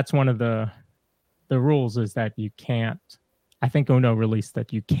because that's one of the rules is that you can't. I think Uno released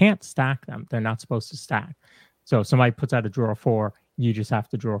that you can't stack them. They're not supposed to stack. So if somebody puts out a drawer 4, you just have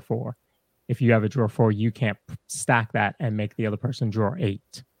to draw 4. If you have a drawer 4, you can't stack that and make the other person draw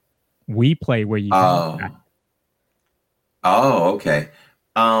 8. We play where you can stack. Oh, okay.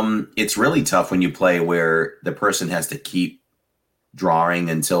 It's really tough when you play where the person has to keep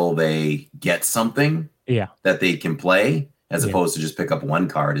drawing until they get something that they can play, as opposed to just pick up one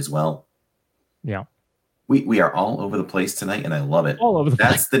card as well. Yeah. We are all over the place tonight, and I love it. All over the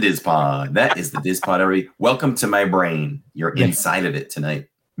That's the DizPod. That is the DizPod, everybody. Welcome to my brain. You're inside of it tonight.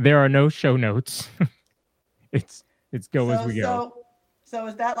 There are no show notes. It's go as we go. So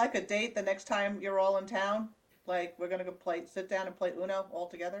is that like a date the next time you're all in town? Like we're gonna sit down and play Uno all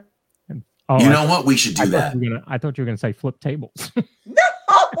together? You know what? We should do that. I thought you were gonna say flip tables. No.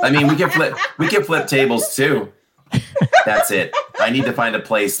 I mean, we can flip tables too. That's it. I need to find a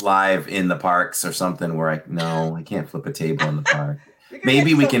place live in the parks or something where I can't flip a table in the park.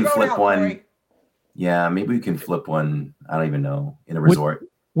 Maybe we can flip one. Corey. Yeah, maybe we can flip one. I don't even know, in a resort.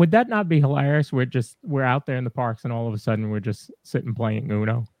 Would that not be hilarious? We're out there in the parks and all of a sudden we're just sitting playing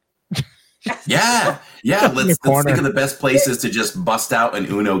Uno. Yeah. Let's think of the best places to just bust out an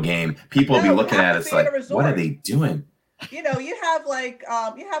Uno game. People will be looking at us like, what are they doing? You have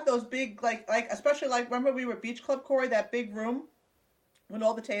those big like especially like remember we were at Beach Club, Corey, that big room with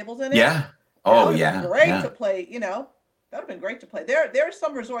all the tables in it. Yeah. Oh yeah. Great to play. That would have been great to play. There are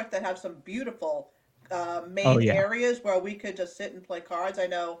some resorts that have some beautiful main areas where we could just sit and play cards. I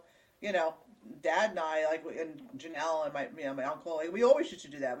know, Dad and I and Janelle and my uncle. We always used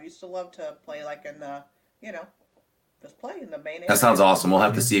to do that. We used to love to play like in the just play in the main area. That sounds awesome. We'll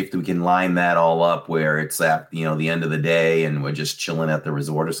have to see if we can line that all up where it's at, the end of the day and we're just chilling at the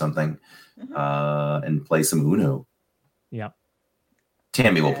resort or something, and play some Uno. Yeah.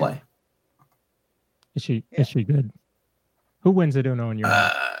 Tammy will play. Is she good? Who wins at Uno in your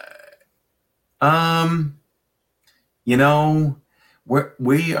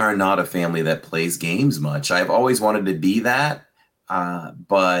we are not a family that plays games much. I've always wanted to be that,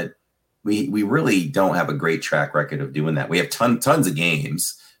 but we really don't have a great track record of doing that. We have tons of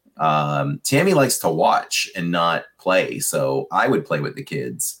games. Tammy likes to watch and not play, so I would play with the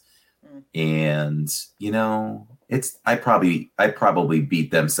kids. And I probably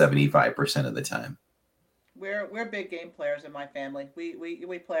beat them 75% of the time. We're big game players in my family.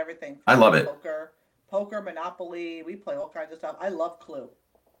 We play everything. I love it. Poker, Monopoly. We play all kinds of stuff. I love Clue.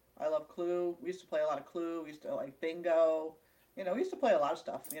 We used to play a lot of Clue. We used to like bingo. We used to play a lot of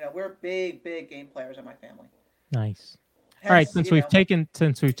stuff. We're big game players in my family. Nice. Hence, All right, since we've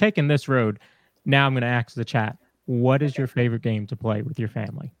taken this road, now I'm going to ask the chat. What is your favorite game to play with your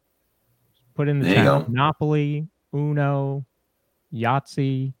family? Put in the There chat. you go. Monopoly, Uno,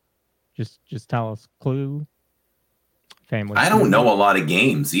 Yahtzee. Just tell us. Clue. Family. I don't know a lot of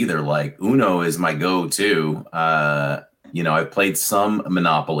games either. Like Uno is my go-to. I've played some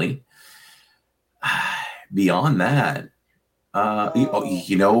Monopoly. Beyond that,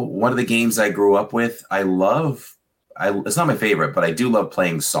 one of the games I grew up with, it's not my favorite, but I do love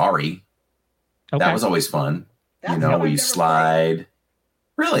playing Sorry. Okay. That was always fun. That's where you slide. Played.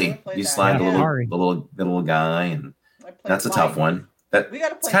 Really? You slide the little guy, and that's a tough one.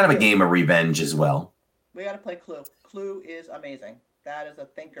 It's kind of a game of revenge as well. We got to play Clue. Clue is amazing. That is a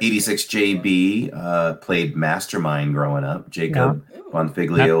thinker. 86JB played Mastermind growing up. Jacob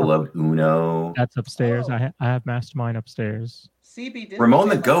Bonfiglio loved Uno. That's upstairs. I have Mastermind upstairs. CB Ramon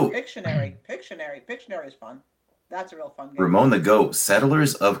the Goat. Pictionary is fun. That's a real fun game. Ramon the Goat.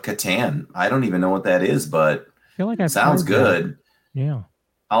 Settlers of Catan. I don't even know what that is, but I feel like sounds good. Yeah.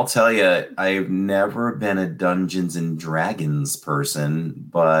 I'll tell you, I've never been a Dungeons and Dragons person,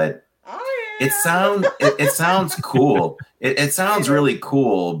 but it sounds cool. It sounds really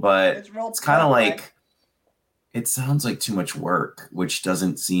cool, but it's kind of like it sounds like too much work, which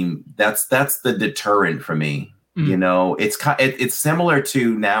doesn't seem that's the deterrent for me. It's similar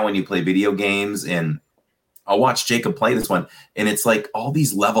to now when you play video games, and I'll watch Jacob play this one, and it's like all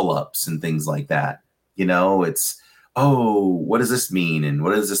these level ups and things like that. It's what does this mean, and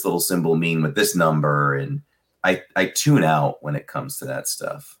what does this little symbol mean with this number, and I tune out when it comes to that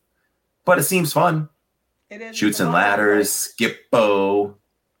stuff. But it seems fun. It is. Shoots and ladders, Skip-Bo.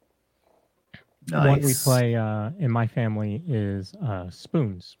 Nice. What we play in my family is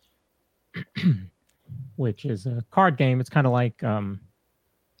Spoons, which is a card game. It's kind of like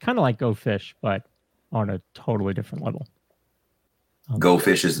Go Fish, but on a totally different level. Go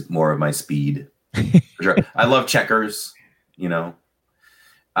Fish is more of my speed. For sure. I love checkers.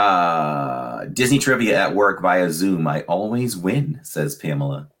 Disney trivia at work via Zoom. I always win, says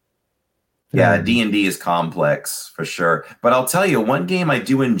Pamela. Yeah, D&D is complex for sure. But I'll tell you, one game I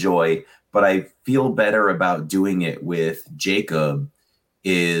do enjoy, but I feel better about doing it with Jacob,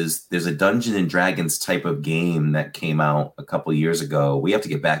 is there's a Dungeons and Dragons type of game that came out a couple years ago. We have to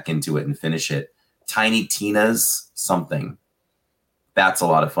get back into it and finish it. Tiny Tina's something. That's a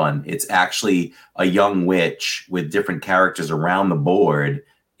lot of fun. It's actually a young witch with different characters around the board,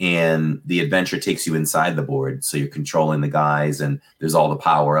 and the adventure takes you inside the board. So you're controlling the guys, and there's all the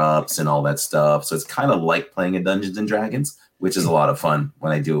power-ups and all that stuff. So it's kind of like playing a Dungeons and Dragons, which is a lot of fun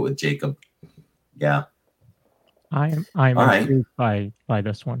when I do it with Jacob. Yeah. I'm intrigued by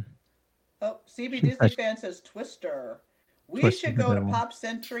this one. Oh, CB Disney fan says Twister. We should go to Pop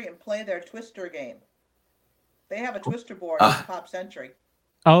Century and play their Twister game. They have a Twister board at Pop Century.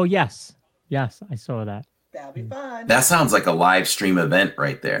 Oh, yes. Yes, I saw that. That'll be fun. That sounds like a live stream event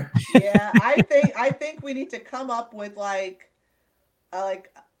right there. Yeah, I think we need to come up with like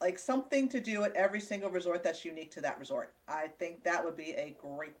something to do at every single resort that's unique to that resort. I think that would be a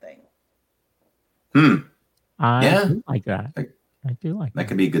great thing. I do like that. I do like that. That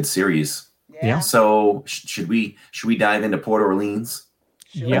could be a good series. Yeah. So should we dive into Port Orleans?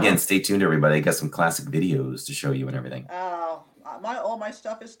 Sure. Again, stay tuned, everybody. I got some classic videos to show you and everything. Oh, all my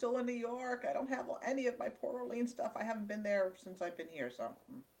stuff is still in New York. I don't have any of my Port Orleans stuff. I haven't been there since I've been here. So.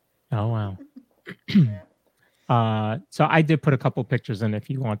 Oh wow. Yeah. So I did put a couple pictures in if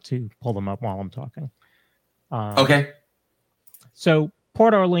you want to pull them up while I'm talking. Okay. So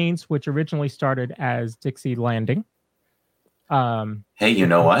Port Orleans, which originally started as Dixie Landing. Hey, you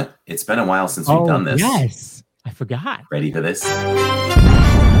know what? It's been a while since we've done this. Yes, I forgot. Ready for this?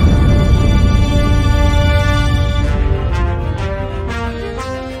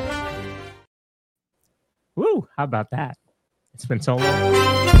 Woo! How about that? It's been so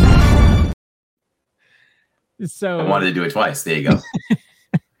long. So I wanted to do it twice. There you go.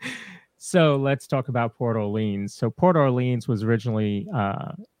 So let's talk about Port Orleans. So Port Orleans was originally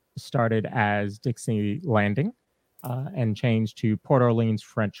started as Dixie Landing and changed to Port Orleans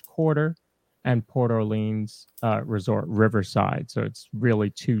French Quarter and Port Orleans Resort Riverside. So it's really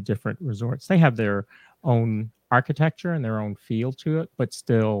two different resorts. They have their own architecture and their own feel to it, but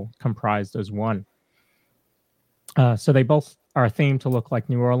still comprised as one. So they both are themed to look like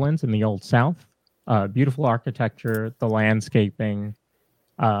New Orleans in the Old South. Beautiful architecture, the landscaping,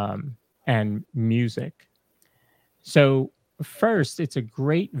 and music. So first, it's a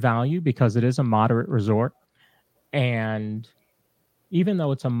great value because it is a moderate resort, and even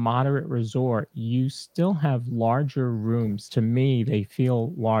though it's a moderate resort, you still have larger rooms. To me, they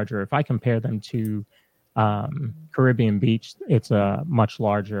feel larger. If I compare them to Caribbean Beach, it's a much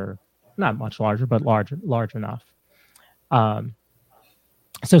larger, not much larger, but large enough. Um,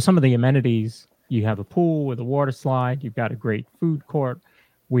 so some of the amenities, you have a pool with a water slide. You've got a great food court.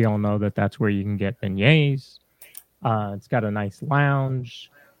 We all know that that's where you can get beignets. It's got a nice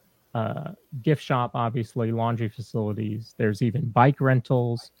lounge, gift shop, obviously, laundry facilities. There's even bike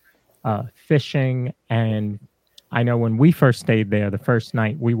rentals, fishing. And I know when we first stayed there, the first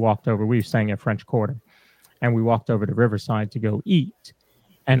night we walked over, we were staying at French Quarter, and we walked over to Riverside to go eat.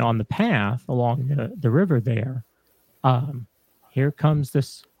 And on the path along the river there, here comes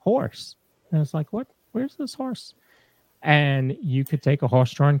this horse. And it's like, what? Where's this horse? And you could take a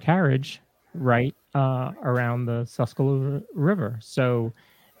horse-drawn carriage right around the Susquehanna River. So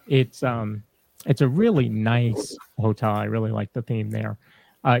it's a really nice hotel. I really like the theme there.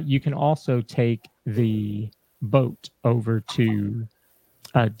 You can also take the boat over to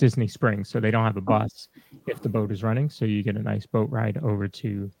Disney Springs, so they don't have a bus if the boat is running. So you get a nice boat ride over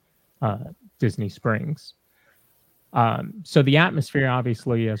to Disney Springs. So the atmosphere,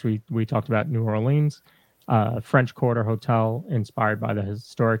 obviously, as we talked about New Orleans, French Quarter Hotel, inspired by the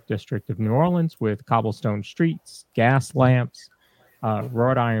historic district of New Orleans, with cobblestone streets, gas lamps,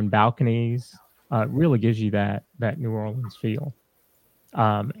 wrought iron balconies, really gives you that New Orleans feel.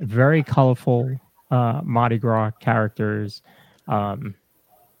 Very colorful Mardi Gras characters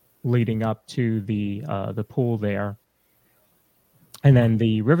leading up to the pool there. And then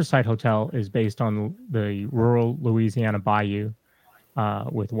the Riverside Hotel is based on the rural Louisiana bayou,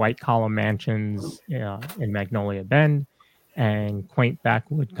 with white column mansions in Magnolia Bend and quaint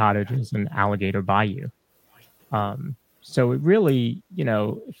backwood cottages in Alligator Bayou. So it really,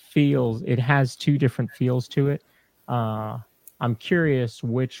 it has two different feels to it. I'm curious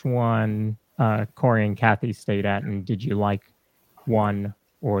which one Corey and Kathy stayed at, and did you like one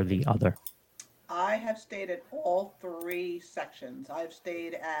or the other? I have stayed at all three sections. I've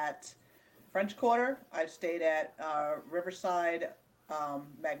stayed at French Quarter, I've stayed at Riverside,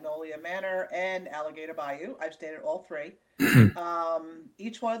 Magnolia Manor, and Alligator Bayou. I've stayed at all three.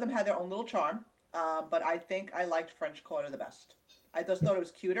 Each one of them had their own little charm, but I think I liked French Quarter the best. I just thought it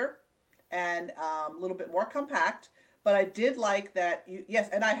was cuter and a little bit more compact. But I did like that. Yes,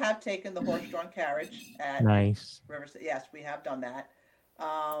 and I have taken the horse-drawn carriage at Nice. Riverside. Yes, we have done that.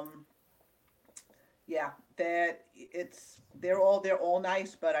 Yeah, they're all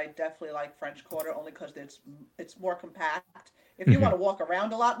nice, but I definitely like French Quarter only because it's more compact. If you want to walk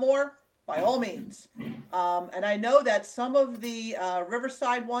around a lot more, by all means. And I know that some of the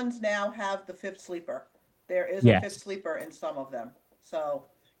Riverside ones now have the fifth sleeper. There is a fifth sleeper in some of them, so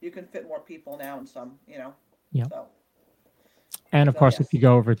you can fit more people now in some. Yeah. So. And of course, if you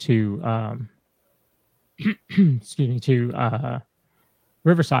go over to to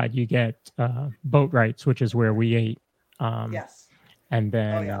Riverside, you get boat rights, which is where we ate. Yes. And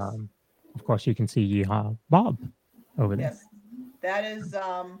then, of course, you can see Bob over there. Yes, that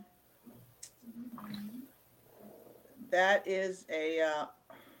is a.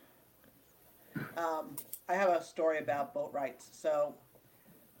 I have a story about boat rights. So,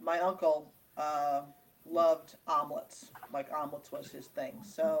 my uncle loved omelets. Like omelets was his thing.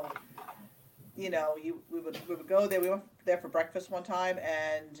 So, we would go there. We went there for breakfast one time,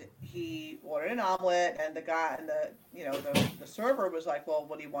 and he ordered an omelet. And the guy and the server was like, "Well,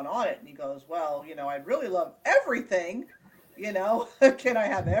 what do you want on it?" And he goes, "Well, I'd really love everything. Can I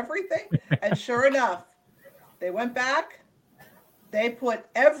have everything?" And sure enough, they went back. They put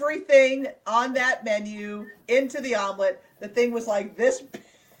everything on that menu into the omelet. The thing was like this.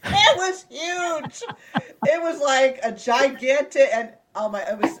 It was huge. It was like a gigantic, and oh my!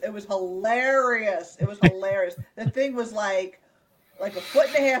 It was hilarious. It was hilarious. The thing was like a foot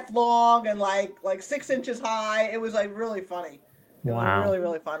and a half long and like 6 inches high. It was like really funny. It was really,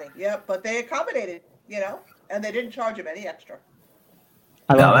 really funny. Yep. But they accommodated, and they didn't charge him any extra.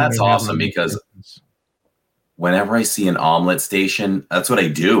 Now that's awesome, because whenever I see an omelet station, that's what I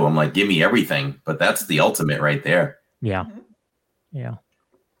do. I'm like, give me everything. But that's the ultimate right there. Yeah. Mm-hmm. Yeah.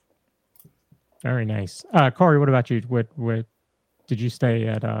 Very nice. Corey, what about you? What did you stay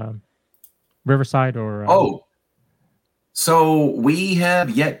at Riverside or? So we have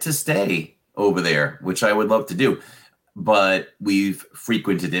yet to stay over there, which I would love to do. but we've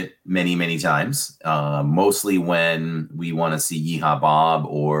frequented it many, many times, mostly when we want to see Yeehaw Bob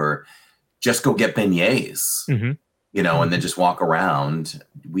or just go get beignets, and then just walk around.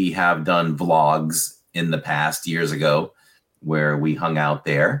 We have done vlogs in the past years ago where we hung out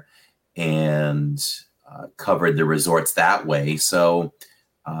there and covered the resorts that way. So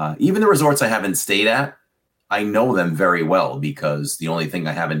even the resorts I haven't stayed at, I know them very well because the only thing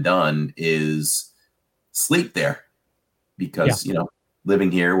I haven't done is sleep there because,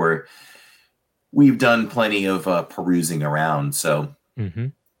 living here we've done plenty of perusing around. So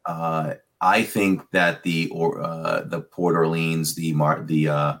I think that the Port Orleans,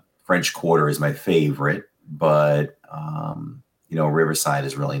 the French Quarter is my favorite, but Riverside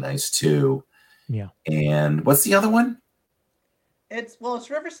is really nice too. Yeah. And what's the other one? It's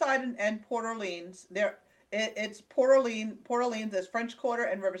Riverside and Port Orleans. It's Port Orleans, there's French Quarter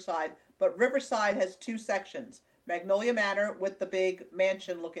and Riverside, but Riverside has two sections. Magnolia Manor with the big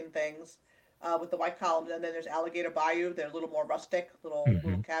mansion looking things, with the white columns, and then there's Alligator Bayou. They're a little more rustic, little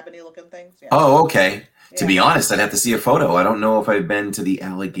cabiny looking things. Yeah. Oh, okay. Yeah. To be honest, I'd have to see a photo. I don't know if I've been to the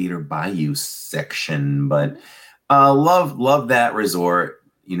Alligator Bayou section, but love that resort,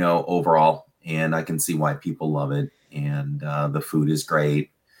 overall, and I can see why people love it. And the food is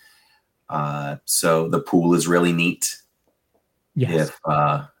great. So the pool is really neat. Yes. If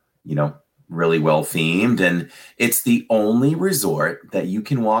really well themed, and it's the only resort that you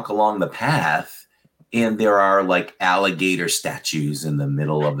can walk along the path and there are like alligator statues in the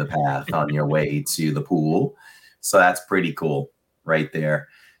middle of the path on your way to the pool. So that's pretty cool right there.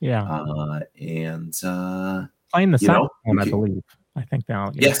 Yeah. And playing the saxophone, I believe. I think the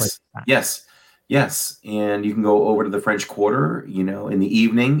alligator. Yes. And you can go over to the French Quarter, in the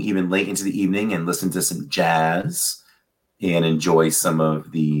evening, even late into the evening, and listen to some jazz and enjoy some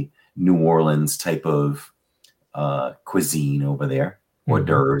of the New Orleans type of cuisine over there, hors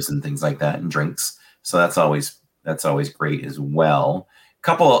d'oeuvres and things like that, and drinks. So that's always great as well. A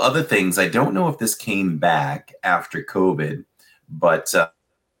couple of other things. I don't know if this came back after COVID, but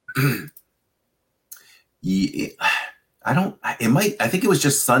I think it was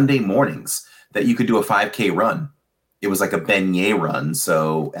just Sunday mornings that you could do a 5K run. It was like a beignet run.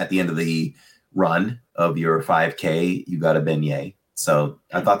 So at the end of the run of your 5K, you got a beignet. So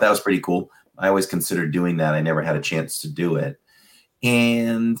I thought that was pretty cool. I always considered doing that. I never had a chance to do it.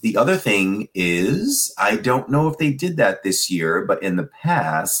 And the other thing is, I don't know if they did that this year, but in the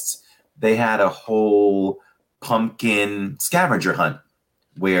past, they had a whole pumpkin scavenger hunt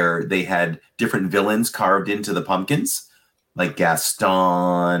where they had different villains carved into the pumpkins, like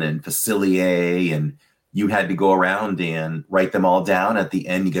Gaston and Facilier, and you had to go around and write them all down. At the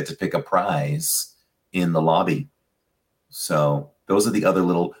end, you get to pick a prize in the lobby. So those are the other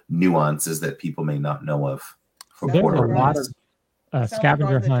little nuances that people may not know of. There were a lot of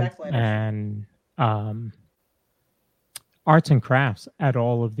scavenger hunts and arts and crafts at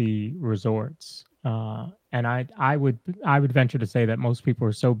all of the resorts. And I would venture to say that most people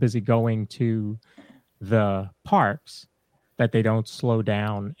are so busy going to the parks that they don't slow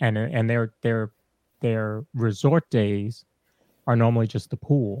down, and their resort days are normally just the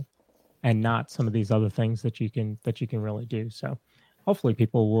pool and not some of these other things that you can really do. So hopefully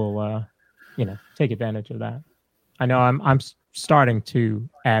people will take advantage of that. I know I'm starting to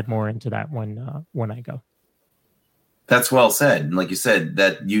add more into that when I go. That's well said. And like you said,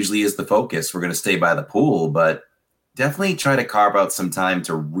 that usually is the focus. We're going to stay by the pool, but definitely try to carve out some time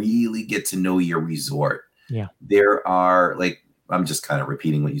to really get to know your resort. Yeah. There are, like, I'm just kind of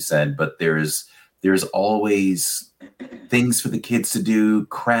repeating what you said, but there's always things for the kids to do,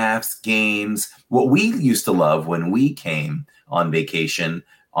 crafts, games. What we used to love when we came on vacation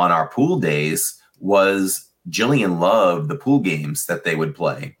on our pool days was Jillian loved the pool games that they would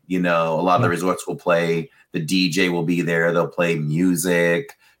play. A lot of the resorts will play, the DJ will be there, they'll play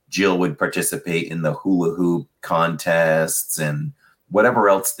music. Jill would participate in the hula hoop contests and whatever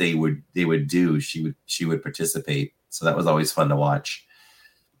else they would do, she would participate. So that was always fun to watch.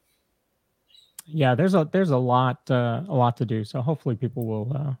 Yeah, there's a lot to do. So hopefully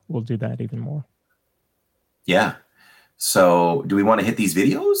people will do that even more. Yeah. So do we want to hit these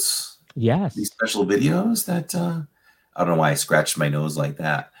videos? Yes. These special videos that I don't know why I scratched my nose like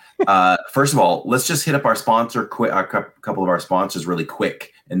that. First of all, let's just hit up our sponsor quick, a couple of our sponsors really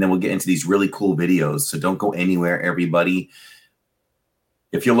quick, and then we'll get into these really cool videos. So don't go anywhere, everybody.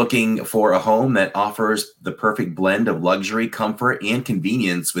 If you're looking for a home that offers the perfect blend of luxury, comfort, and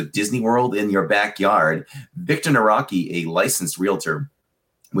convenience with Disney World in your backyard, Victor Naraki, a licensed realtor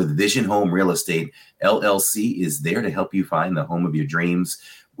with Vision Home Real Estate, LLC, is there to help you find the home of your dreams.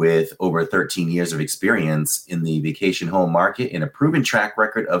 With over 13 years of experience in the vacation home market and a proven track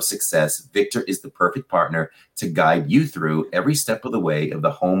record of success, Victor is the perfect partner to guide you through every step of the way of the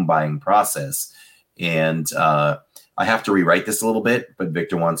home buying process. And I have to rewrite this a little bit, but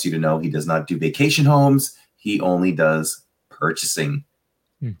Victor wants you to know he does not do vacation homes. He only does purchasing.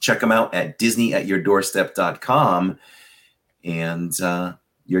 Check him out at disneyatyourdoorstep.com. And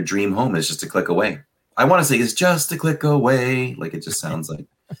your dream home is just a click away. I want to say it's just a click away. Like it just sounds like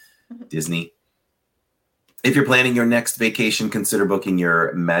Disney. If you're planning your next vacation, consider booking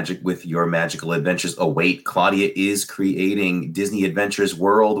your magical adventures await. Claudia is creating Disney adventures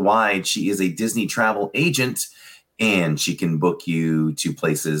worldwide. She is a Disney travel agent, and she can book you to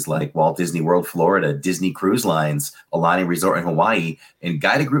places like Walt Disney World, Florida, Disney Cruise Lines, Aulani Resort in Hawaii, and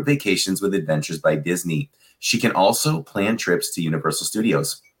guided group vacations with Adventures by Disney. She can also plan trips to Universal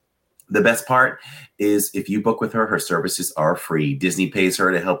Studios. The best part is if you book with her, her services are free. Disney pays her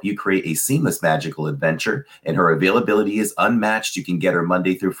to help you create a seamless magical adventure, and her availability is unmatched. You can get her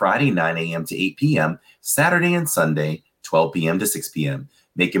Monday through Friday, 9 a.m. to 8 p.m., Saturday and Sunday, 12 p.m. to 6 p.m.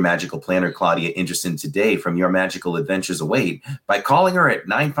 Make your magical planner, Claudia, interested today from your magical adventures await by calling her at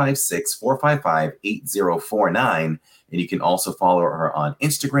 956-455-8049. And you can also follow her on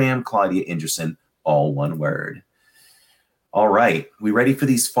Instagram, Claudia Ingerson, all one word. All right, we ready for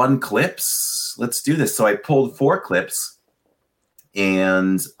these fun clips? Let's do this. So I pulled 4 clips,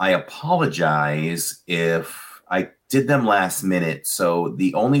 and I apologize if I did them last minute. So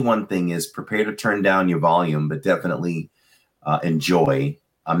the only one thing is prepare to turn down your volume, but definitely enjoy.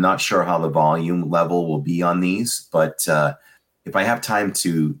 I'm not sure how the volume level will be on these, but if I have time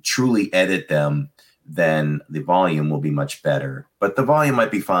to truly edit them, then the volume will be much better. But the volume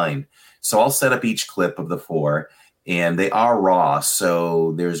might be fine. So I'll set up each clip of the 4. And they are raw.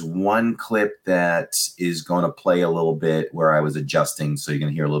 So there's one clip that is going to play a little bit where I was adjusting. So you're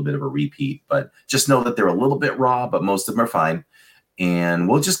going to hear a little bit of a repeat. But just know that they're a little bit raw, but most of them are fine. And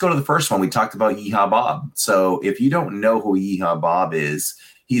we'll just go to the first one. We talked about Yeehaw Bob. So if you don't know who Yeehaw Bob is,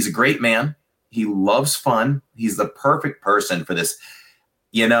 he's a great man. He loves fun. He's the perfect person for this.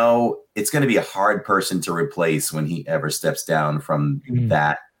 You know, it's going to be a hard person to replace when he ever steps down from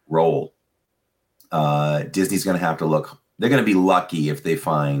that role. Disney's going to have to look, they're going to be lucky if they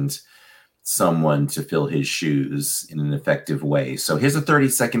find someone to fill his shoes in an effective way. So here's a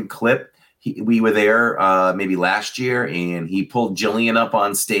 30-second clip. We were there maybe last year, and he pulled Jillian up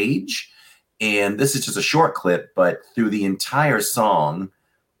on stage. And this is just a short clip, but through the entire song,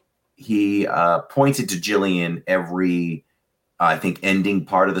 he pointed to Jillian every, I think, ending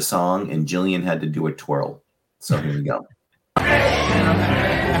part of the song, and Jillian had to do a twirl. So here we go.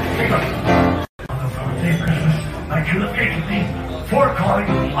 Like you look at me, 4 calling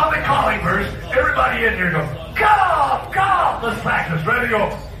on the calling verse. Everybody in here go, call, call. Let's practice. Ready to go.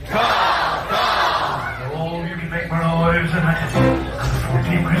 Call, call. Oh, you can make more noise than I can. On the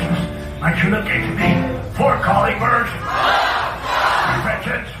 14th Christmas, like you look at me, 4 calling birds.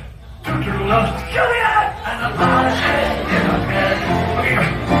 Regents, 2 turtle doves, Juliet, and the policy in the bed. Okay, go.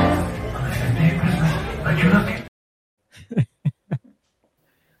 On the 15th Christmas, like you look at.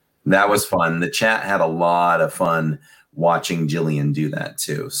 That was fun. The chat had a lot of fun watching Jillian do that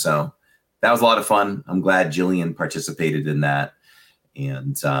too. So that was a lot of fun. I'm glad Jillian participated in that.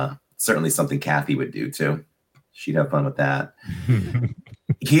 And certainly something Kathy would do too. She'd have fun with that.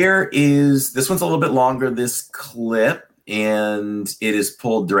 This one's a little bit longer, this clip, and it is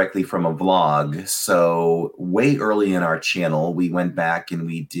pulled directly from a vlog. So way early in our channel, we went back and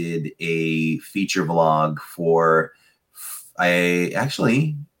we did a feature vlog for, I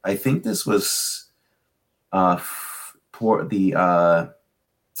think this was for the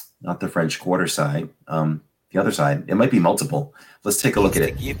not the French Quarter side, the other side. It might be multiple. Let's take a look at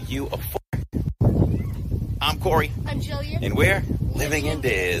it. Give you I'm Corey. I'm Jillian. And we're living in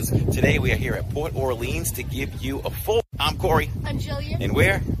Diz. Today we are here at Port Orleans to give you a full. I'm Corey. I'm Jillian. And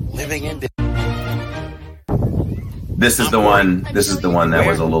we're living in Diz. This is the one. This is the one that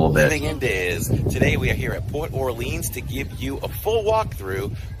was a little bit. Living in Diz. Today we are here at Port Orleans to give you a full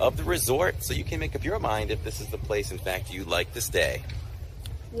walkthrough of the resort, so you can make up your mind if this is the place, in fact, you'd like to stay.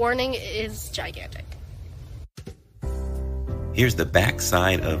 Warning, it is gigantic. Here's the back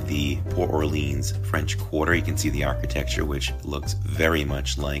side of the Port Orleans French Quarter. You can see the architecture, which looks very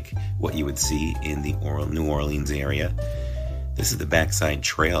much like what you would see in the New Orleans area. This is the backside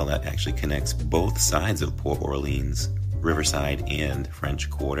trail that actually connects both sides of Port Orleans, Riverside and French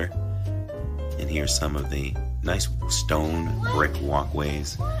Quarter. And here's some of the nice stone brick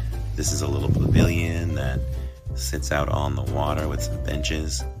walkways. This is a little pavilion that sits out on the water with some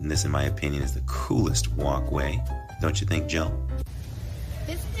benches. And this, in my opinion, is the coolest walkway. Don't you think, Jill?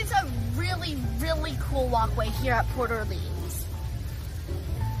 This cool walkway here at Port Orleans.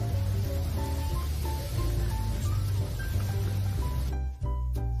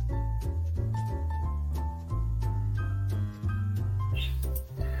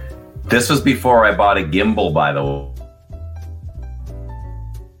 This was before I bought a gimbal, by the way.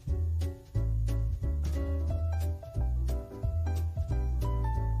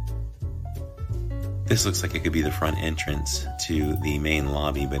 This looks like it could be the front entrance to the main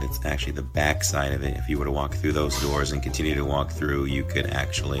lobby, but it's actually the back side of it. If you were to walk through those doors and continue to walk through, you could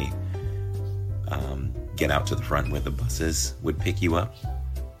actually get out to the front where the buses would pick you up.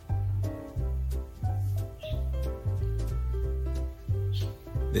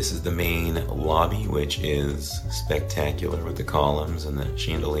 This is the main lobby, which is spectacular with the columns and the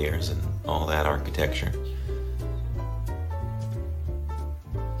chandeliers and all that architecture.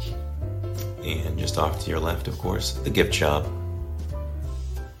 And just off to your left, of course, the gift shop.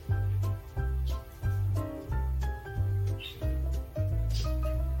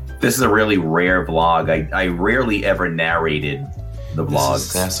 This is a really rare vlog. I rarely ever narrated the vlogs. This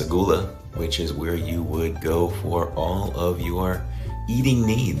is Pascagoula, which is where you would go for all of your eating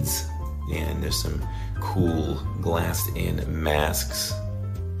needs. And there's some cool glassed-in masks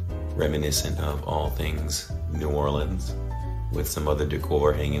reminiscent of all things New Orleans, with some other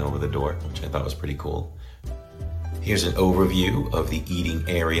decor hanging over the door, which I thought was pretty cool. Here's an overview of the eating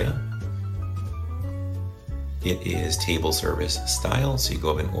area. It is table service style, so you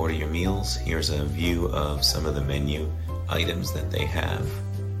go up and order your meals. Here's a view of some of the menu items that they have.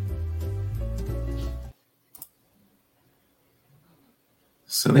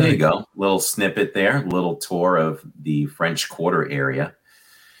 So there you go. Little snippet there, little tour of the French Quarter area.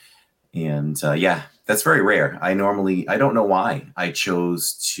 And yeah, that's very rare. I don't know why I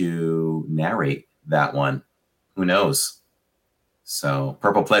chose to narrate that one. Who knows? So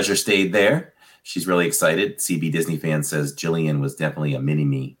Purple Pleasure stayed there. She's really excited. CB Disney fan says Jillian was definitely a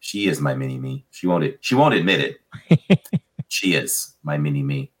mini-me. She is my mini-me. She won't admit it. She is my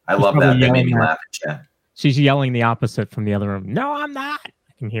mini-me. I love that. That made me laugh in chat. She's yelling the opposite from the other room. No, I'm not.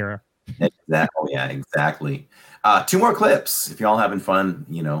 I can hear her. Oh, yeah, exactly. 2 more clips. If y'all having fun,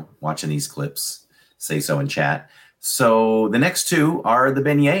 watching these clips, say so in chat. So the next 2 are the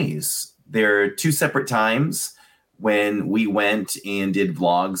beignets. They're 2 separate times when we went and did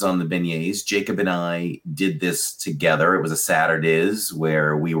vlogs on the beignets. Jacob and I did this together. It was a Saturdays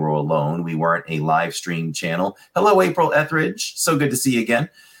where we were alone. We weren't a live stream channel. Hello, April Etheridge. So good to see you again.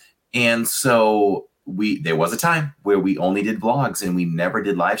 And so there was a time where we only did vlogs and we never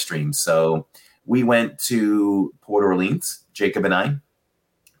did live streams. So we went to Port Orleans, Jacob and I,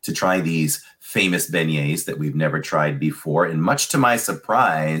 to try these famous beignets that we've never tried before. And much to my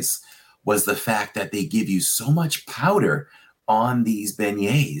surprise was the fact that they give you so much powder on these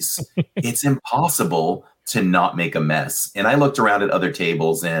beignets. It's impossible to not make a mess. And I looked around at other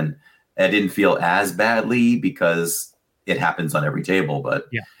tables and I didn't feel as badly because it happens on every table. But,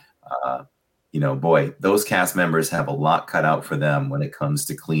 boy, those cast members have a lot cut out for them when it comes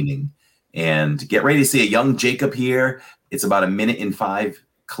to cleaning. And get ready to see a young Jacob here. It's about 1:05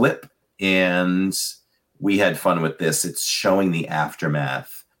 clip. And we had fun with this. It's showing the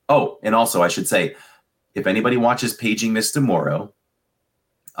aftermath. Oh, and also I should say, if anybody watches Paging Mr. Morrow,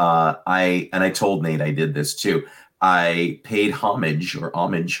 I told Nate I did this too. I paid homage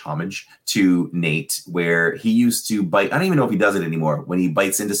to Nate, where he used to bite. I don't even know if he does it anymore. When he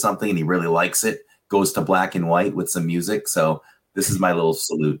bites into something and he really likes it, goes to black and white with some music. So this is my little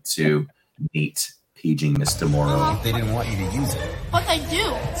salute to Nate Paging Mr. Morrow. They didn't want you to use it. But they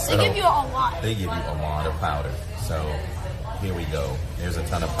do. They give you a lot. They give you a lot of powder. So here we go. There's a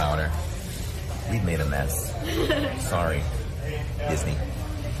ton of powder. We've made a mess. Sorry, Disney.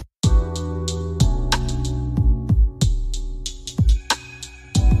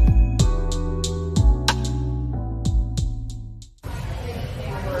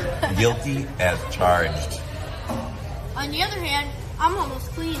 Guilty as charged. On the other hand, I'm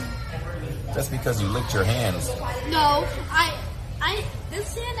almost clean. Just because you licked your hands. No,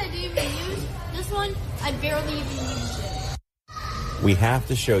 this hand I didn't even use. This one, I barely even used it. We have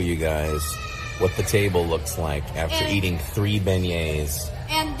to show you guys what the table looks like after eating 3 beignets.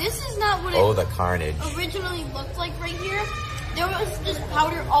 And this is not what the carnage originally looked like right here. There was just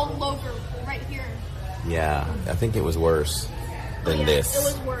powder all over right here. Yeah, I think it was worse than this. It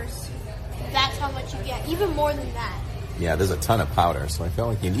was worse. That's how much you get. Even more than that. Yeah, there's a ton of powder, so I felt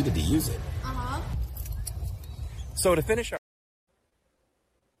like you needed to use it. Uh-huh. So to finish our...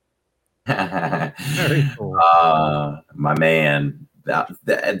 Very cool. My man,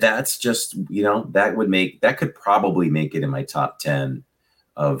 that's just, that could probably make it in my top 10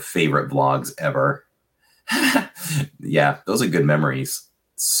 of favorite vlogs ever. Yeah, those are good memories.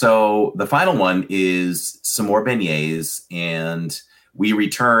 So the final one is some more beignets, and we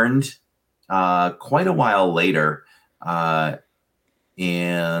returned quite a while later.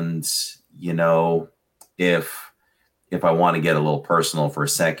 And you know, if I want to get a little personal for a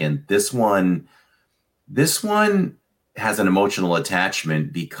second, this one has an emotional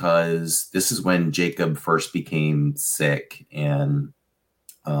attachment because this is when Jacob first became sick, and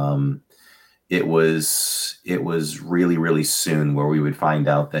it was really, really soon where we would find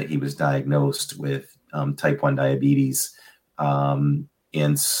out that he was diagnosed with type 1 diabetes. And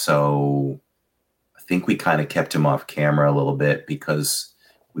so I think we kind of kept him off camera a little bit because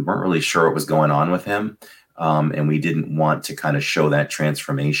we weren't really sure what was going on with him. And we didn't want to kind of show that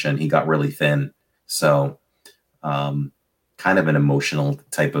transformation. He got really thin. So kind of an emotional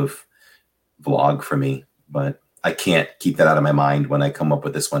type of vlog for me, but I can't keep that out of my mind when I come up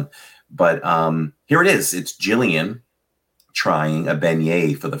with this one. But here it is. It's Jillian trying a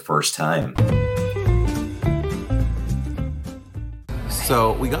beignet for the first time.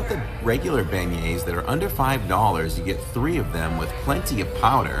 So we got the regular beignets that are under $5. You get 3 of them with plenty of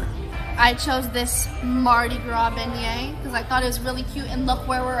powder. I chose this Mardi Gras beignet because I thought it was really cute, and look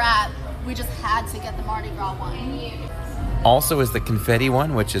where we're at. We just had to get the Mardi Gras one. Also is the confetti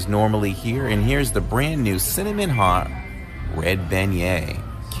one, which is normally here. And here's the brand new cinnamon hot red beignet.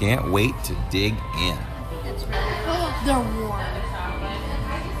 Can't wait to dig in. It's really they're warm.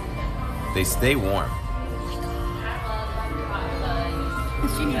 They stay warm.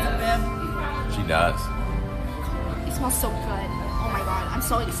 She needs a bib. She does. It smells so good. Oh my god, I'm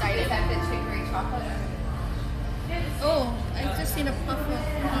so excited. Oh, I just need a puff of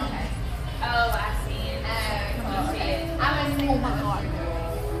cream. Oh, I see. Oh my god.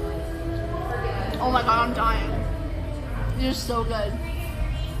 Oh my god, I'm dying. They're so good.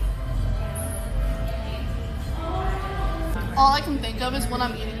 All I can think of is when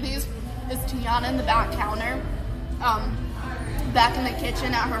I'm eating these is Tiana in the back counter, back in the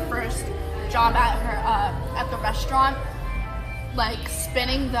kitchen at her first job at the restaurant, like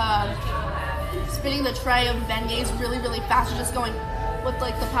spinning the tray of beignets really, really fast, just going with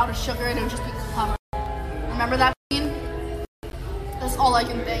like the powdered sugar, and it would just be covered. Remember that scene? That's all I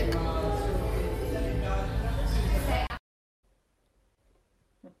can think.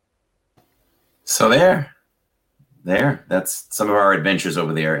 So there. That's some of our adventures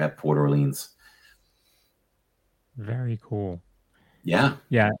over there at Port Orleans. Very cool. Yeah.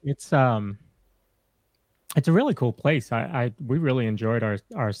 Yeah, it's a really cool place. We really enjoyed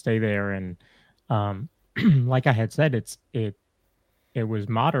our stay there, and like I had said, it was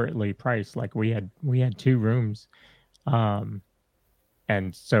moderately priced. Like we had 2 rooms, and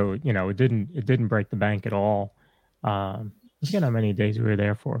so it didn't break the bank at all. I forget how many days we were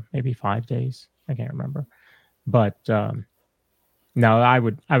there for. Maybe 5 days. I can't remember. But no, I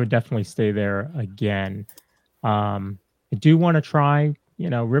would definitely stay there again. I do want to try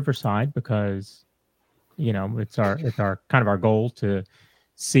Riverside because it's our kind of our goal to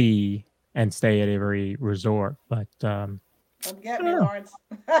see and stay at every resort. But come get me, Lawrence.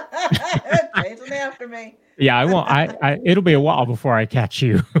 Chasing after me. Yeah, I won't. It'll be a while before I catch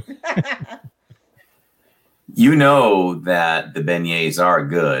you. You know that the beignets are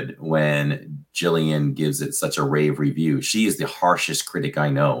good when Jillian gives it such a rave review. She is the harshest critic I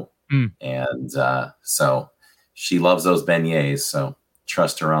know. And so she loves those beignets. So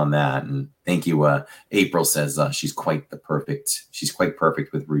trust her on that. And thank you. April says she's quite perfect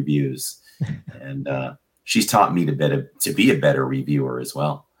with reviews. And she's taught me to be a better reviewer as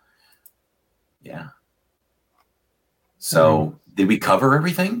well. Yeah. So did we cover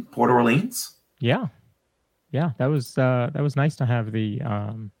everything? Port Orleans? Yeah. Yeah, that was nice to have the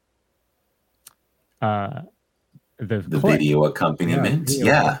video accompaniment.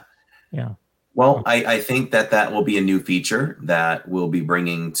 Yeah. Well, I think that will be a new feature that we'll be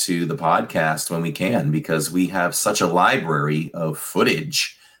bringing to the podcast when we can, because we have such a library of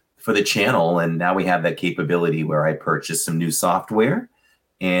footage for the channel, and now we have that capability where I purchased some new software.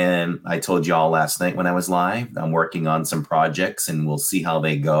 And I told you all last night when I was live, I'm working on some projects, and we'll see how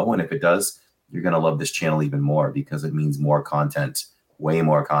they go. And if it does, you're going to love this channel even more because it means more content, way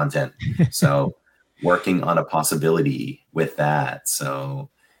more content. So working on a possibility with that. So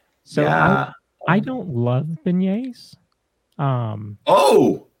yeah. I don't love beignets. I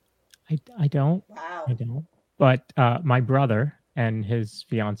don't. Wow. I don't. But my brother and his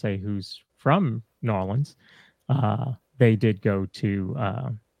fiance, who's from New Orleans, they did go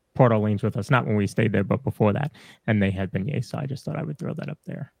to Port Orleans with us. Not when we stayed there, but before that. And they had beignets. So I just thought I would throw that up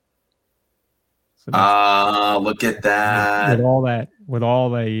there. So look at that. With all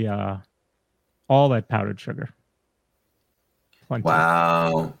all that powdered sugar. Plenty.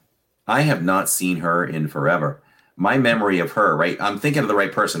 Wow. I have not seen her in forever. My memory of her, right? I'm thinking of the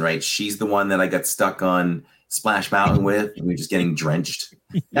right person, right? She's the one that I got stuck on Splash Mountain with, and we were just getting drenched.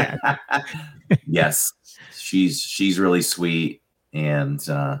 Yeah. Yes. She's really sweet. And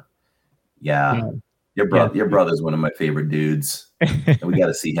your brother's one of my favorite dudes. We got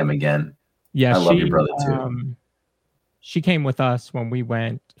to see him again. Yeah, I love your brother too. She came with us when we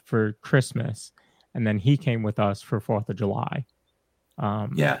went for Christmas, and then he came with us for 4th of July.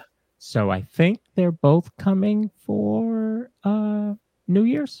 Yeah. So I think they're both coming for New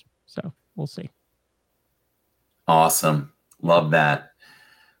Year's. So we'll see. Awesome. Love that.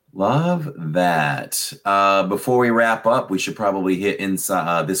 Love that. Before we wrap up, we should probably hit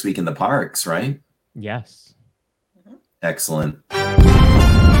inside this week in the parks, right? Yes. Excellent.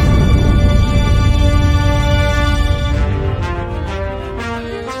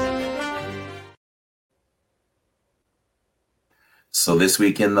 So this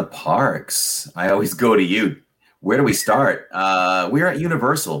week in the parks, I always go to you. Where do we start? We're at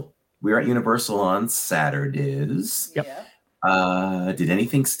Universal. We're at Universal on Saturdays. Yep. Did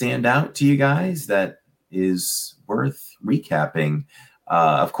anything stand out to you guys that is worth recapping?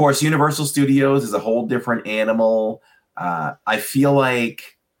 Of course, Universal Studios is a whole different animal. I feel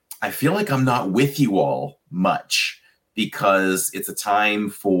like I'm not with you all much because it's a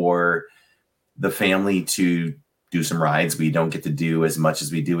time for the family to do some rides we don't get to do as much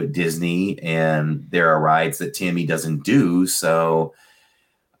as we do at Disney, and there are rides that Tammy doesn't do. So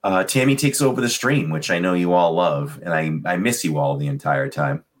Tammy takes over the stream, which I know you all love, and I miss you all the entire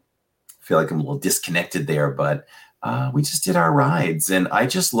time. I feel like I'm a little disconnected there, but we just did our rides, and I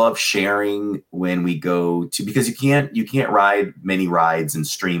just love sharing when we go to, because you can't ride many rides and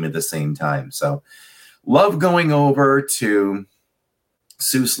stream at the same time. So love going over to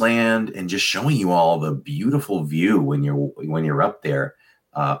Seuss Land and just showing you all the beautiful view when you're up there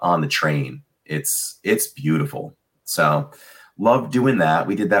on the train. It's beautiful. So love doing that.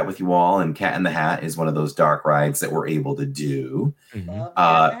 We did that with you all, and Cat in the Hat is one of those dark rides that we're able to do. Mm-hmm.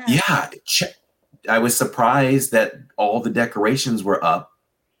 I was surprised that all the decorations were up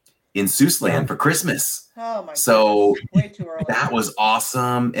in Seuss Land for Christmas. Oh my so goodness. Way too early. That was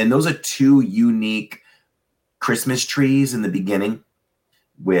awesome. And those are two unique Christmas trees in the beginning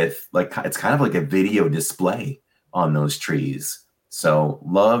with it's kind of like a video display on those trees. So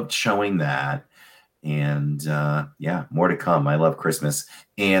loved showing that. And more to come. I love Christmas.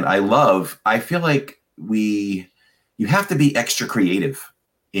 And I feel like you have to be extra creative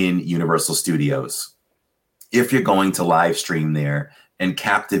in Universal Studios if you're going to live stream there and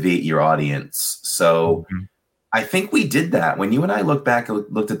captivate your audience. So I think we did that. When you and I looked at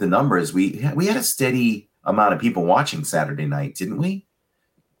the numbers, we had a steady amount of people watching Saturday night, didn't we?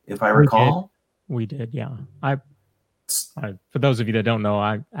 If I recall. We did, yeah. I for those of you that don't know,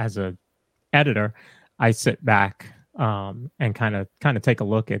 I, as a editor, I sit back and kind of take a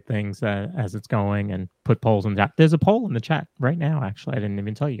look at things as it's going and put polls in the chat. There's a poll in the chat right now, actually. I didn't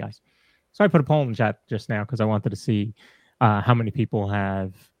even tell you guys. So I put a poll in the chat just now because I wanted to see how many people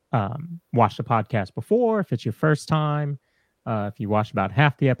have watched the podcast before, if it's your first time, if you watched about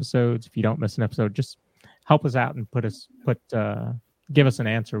half the episodes, if you don't miss an episode, just help us out and give us an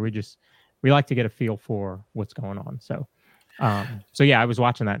answer. We like to get a feel for what's going on. So I was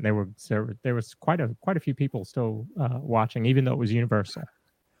watching that, and there was quite a few people still watching, even though it was Universal.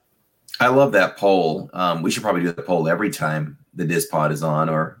 I love that poll. We should probably do the poll every time the DizPod is on,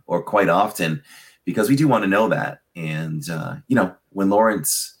 or quite often, because we do want to know that. And when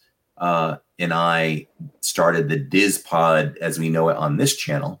Lawrence and I started the DizPod as we know it on this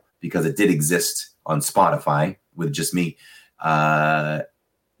channel, because it did exist on Spotify with just me,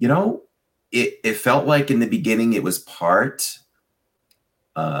 it felt like in the beginning it was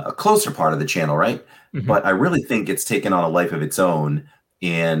a closer part of the channel, right? Mm-hmm. But I really think it's taken on a life of its own,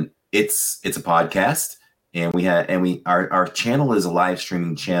 and it's a podcast, and our channel is a live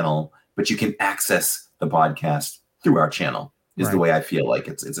streaming channel, but you can access the podcast through our channel is the way I feel like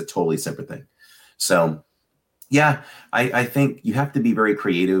it's a totally separate thing. So yeah, I think you have to be very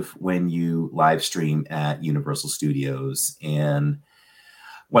creative when you live stream at Universal Studios. And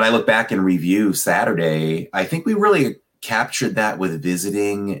when I look back and review Saturday, I think we really captured that with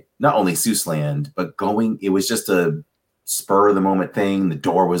visiting not only Seuss Land, but it was just a spur of the moment thing. The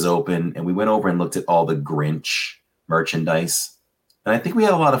door was open, and we went over and looked at all the Grinch merchandise. And I think we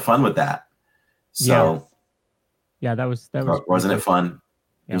had a lot of fun with that. So yeah, that was wasn't it fun?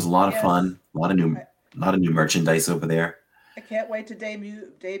 Yeah. It was a lot of fun. A lot of new merchandise over there. I can't wait to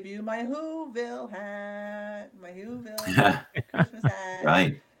debut my Whoville hat. My Whoville Christmas hat.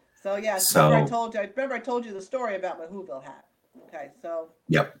 Right. So yes, So remember I told you the story about my Whoville hat. Okay, so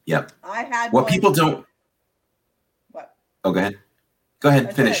yep. I had Well, one. people don't. What? Oh, go ahead. Go ahead.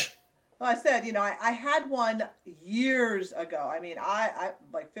 I Finish. said, well, I said, I had one years ago. I mean, I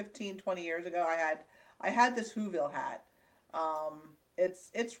like 15, 20 years ago, I had this Whoville hat.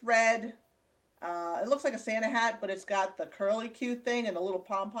 It's red. It looks like a Santa hat, but it's got the curly Q thing and a little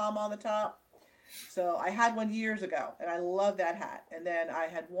pom-pom on the top. So I had one years ago, and I love that hat. And then I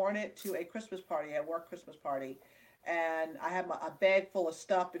had worn it to a Christmas party, a work Christmas party. And I had a bag full of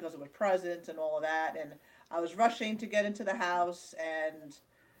stuff because it was presents and all of that. And I was rushing to get into the house, and,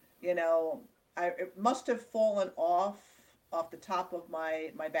 it must have fallen off the top of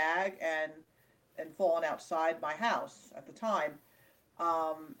my bag and fallen outside my house at the time.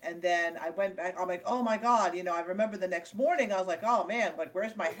 And then I went back, I'm like, oh my God, I remember the next morning, I was like, oh man, like,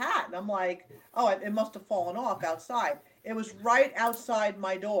 where's my hat? And I'm like, oh, it must have fallen off outside. It was right outside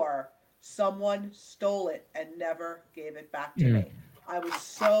my door. Someone stole it and never gave it back to me. I was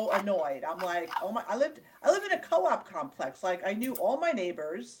so annoyed. I'm like, oh my, I live in a co-op complex. Like, I knew all my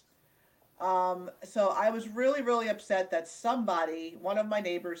neighbors. So I was really, really upset that one of my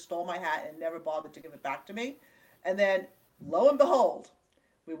neighbors stole my hat and never bothered to give it back to me. And then lo and behold,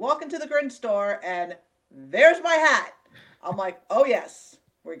 we walk into the Grinch store and there's my hat. I'm like, oh yes,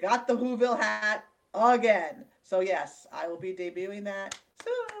 we got the Whoville hat again. So yes, I will be debuting that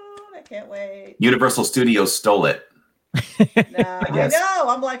soon. I can't wait. Universal Studios stole it. No, I know.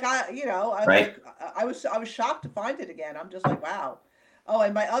 I'm like, right? I was shocked to find it again. I'm just like, wow. Oh,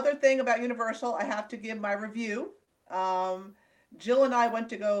 and my other thing about Universal, I have to give my review. Jill and I went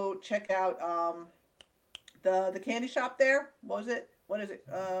to go check out the candy shop there. What is it?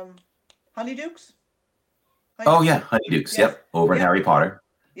 Honeydukes? Oh yeah, Honeydukes. Yes. Yep, over in Harry Potter.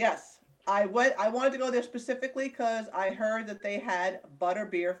 Yes. I wanted to go there specifically because I heard that they had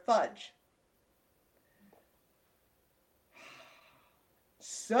butterbeer fudge.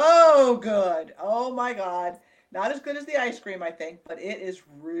 So good. Oh my God. Not as good as the ice cream, I think, but it is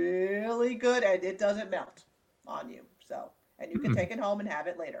really good and it doesn't melt on you. So, and you can take it home and have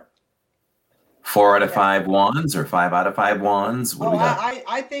it later. 4 out of 5 wands or 5 out of 5 wands? What do we got?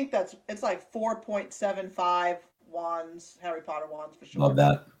 I think it's like 4.75 wands, Harry Potter wands for sure. Love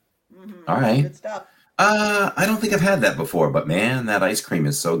that. Mm-hmm. All right. Good stuff. I don't think I've had that before, but man, that ice cream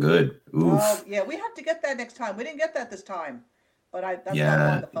is so good. Oof. Oh, yeah, we have to get that next time. We didn't get that this time, but that's why I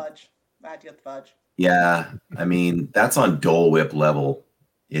wanted the fudge. I had to get the fudge. Yeah, I mean, that's on Dole Whip level.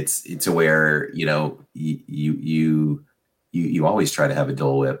 It's to where, you always try to have a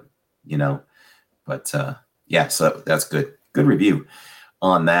Dole Whip, but yeah, so that's good. Good review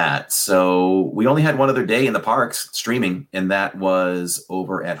on that. So we only had one other day in the parks streaming, and that was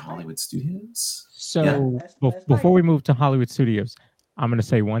over at Hollywood Studios. So before we move to Hollywood Studios, I'm going to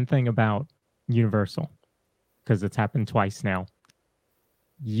say one thing about Universal, because it's happened twice now.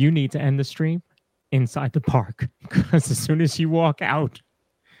 You need to end the stream inside the park, because as soon as you walk out,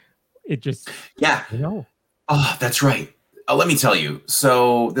 it just Oh, that's right. Let me tell you.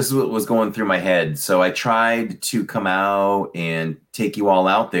 So this is what was going through my head. So I tried to come out and take you all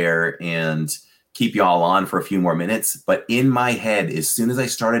out there and keep you all on for a few more minutes. But in my head, as soon as I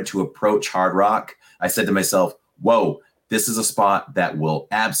started to approach Hard Rock, I said to myself, whoa, this is a spot that will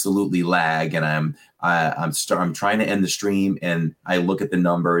absolutely lag. And I'm trying to end the stream, and I look at the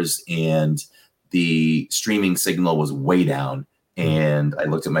numbers, and the streaming signal was way down. And I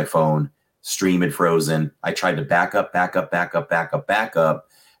looked at my phone, stream had frozen. I tried to back up, and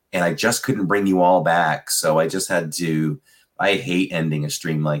I just couldn't bring you all back. So I just had to, I hate ending a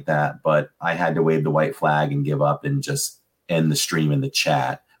stream like that, but I had to wave the white flag and give up and just end the stream in the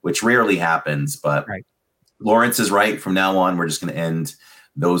chat, which rarely happens. But right. Lawrence is right. From now on, we're just going to end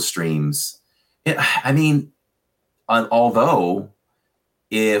those streams. Although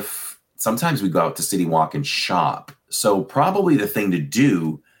if sometimes we go out to City Walk and shop, so probably the thing to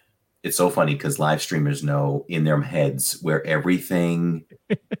do, it's so funny because live streamers know in their heads where everything,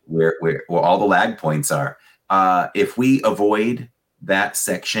 where all the lag points are. If we avoid that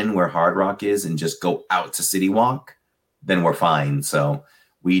section where Hard Rock is and just go out to City Walk, then we're fine. So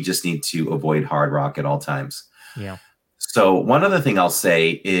we just need to avoid Hard Rock at all times. Yeah. So one other thing I'll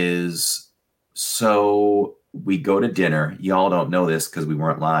say is, so we go to dinner. Y'all don't know this because we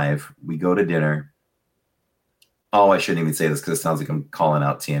weren't live. We go to dinner. Oh, I shouldn't even say this because it sounds like I'm calling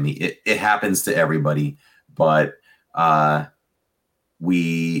out Tammy. It happens to everybody, but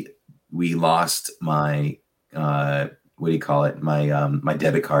we lost my what do you call it? My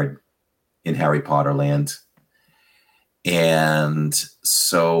debit card in Harry Potter Land. And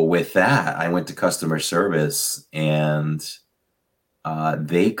so with that, I went to customer service, and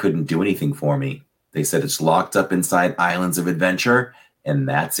they couldn't do anything for me. They said it's locked up inside Islands of Adventure, and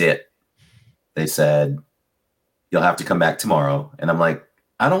that's it. They said, you'll have to come back tomorrow. And I'm like,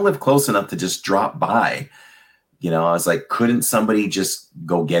 I don't live close enough to just drop by. I was like, couldn't somebody just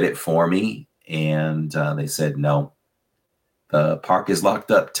go get it for me? And they said, no, the park is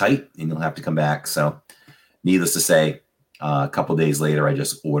locked up tight and you'll have to come back. So needless to say, a couple days later, I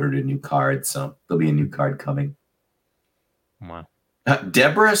just ordered a new card. So there'll be a new card coming. Wow.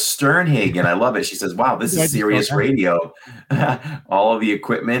 Deborah Sternhagen, I love it. She says, wow, this is serious radio. All of the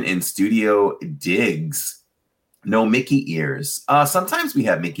equipment in studio digs. No Mickey ears. Sometimes we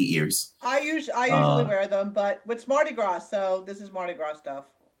have Mickey ears. I usually wear them, but it's Mardi Gras, so this is Mardi Gras stuff.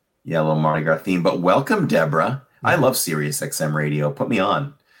 Yeah, a little Mardi Gras theme. But welcome, Deborah. I love Sirius XM radio. Put me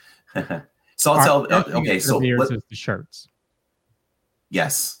on. So I'll tell. Okay, so the shirts.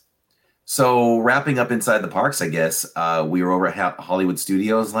 Yes. So wrapping up inside the parks, I guess we were over at Hollywood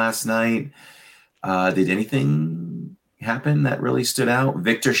Studios last night. Did anything happen that really stood out?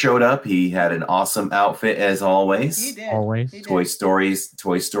 Victor showed up. He had an awesome outfit as always. He did. Always. Toy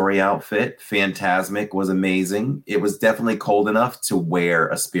Story outfit. Fantasmic was amazing. It was definitely cold enough to wear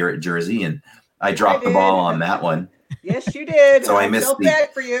a Spirit jersey, and I dropped the ball on that one. Yes, you did. So I missed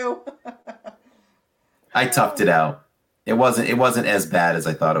bad for you. I toughed it out. It wasn't as bad as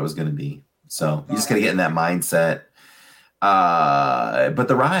I thought it was going to be. So you just got to get in that mindset. But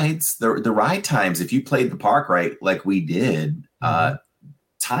the rides, the ride times, if you played the park right, like we did,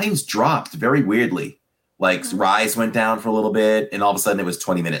 times dropped very weirdly. Like Rise went down for a little bit, and all of a sudden it was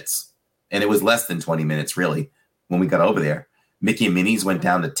 20 minutes. And it was less than 20 minutes, really, when we got over there. Mickey and Minnie's went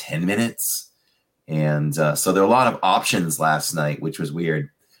down to 10 minutes. And so there were a lot of options last night, which was weird.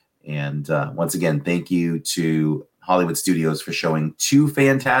 And once again, thank you to Hollywood Studios for showing 2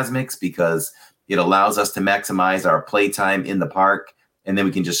 Fantasmics, because it allows us to maximize our playtime in the park, and then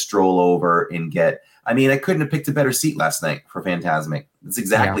we can just stroll over and get. I mean, I couldn't have picked a better seat last night for Fantasmic. That's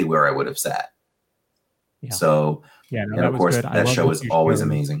exactly where I would have sat. Yeah. So, and of course, that show was always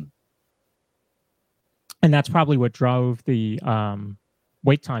amazing. And that's probably what drove the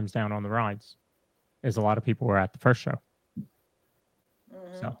wait times down on the rides, is a lot of people were at the first show.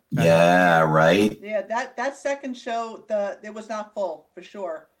 So yeah, right. Yeah, that second show, it was not full for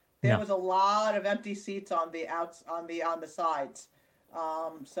sure. There was a lot of empty seats on the sides.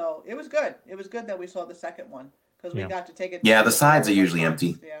 So it was good. It was good that we saw the second one, because we got to take it. Yeah, the sides are usually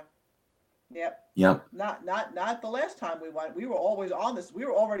empty. Yeah. Yep. Not the last time we went. We were always on this. We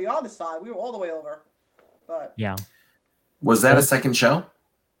were already on the side. We were all the way over. But was that a second show?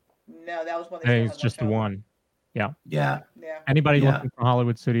 No, that was one. It's just the one. Yeah. Anybody looking for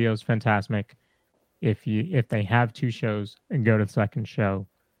Hollywood Studios Fantasmic, if they have 2 shows and go to the second show,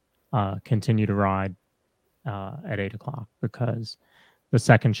 continue to ride at 8:00, because the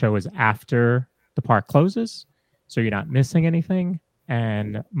second show is after the park closes, so you're not missing anything,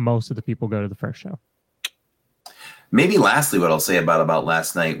 and most of the people go to the first show. Maybe lastly, what I'll say about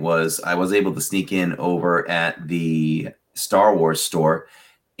last night was I was able to sneak in over at the Star Wars store,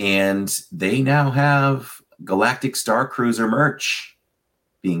 and they now have Galactic Star Cruiser merch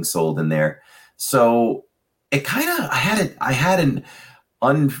being sold in there. So it kind of, I had an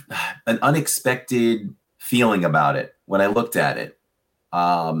unexpected feeling about it when I looked at it.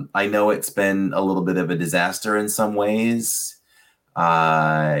 I know it's been a little bit of a disaster in some ways.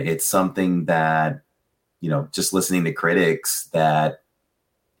 It's something that, just listening to critics, that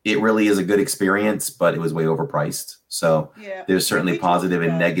it really is a good experience, but it was way overpriced. So there's certainly positive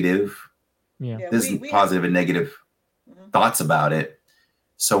and negative. There's positive and negative thoughts about it.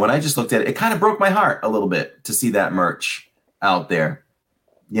 So when I just looked at it, it kind of broke my heart a little bit to see that merch out there,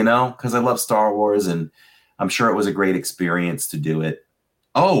 because I love Star Wars, and I'm sure it was a great experience to do it.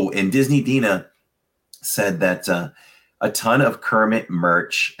 Oh, and Disney Dina said that a ton of Kermit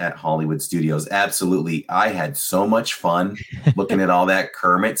merch at Hollywood Studios. Absolutely. I had so much fun looking at all that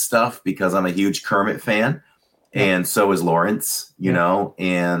Kermit stuff, because I'm a huge Kermit fan. And so is Lawrence,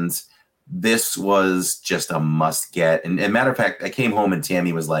 and this was just a must get. And matter of fact, I came home and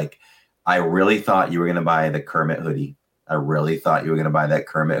Tammy was like, I really thought you were going to buy the Kermit hoodie. I really thought you were going to buy that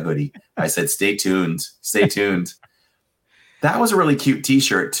Kermit hoodie. I said, stay tuned. Stay tuned. That was a really cute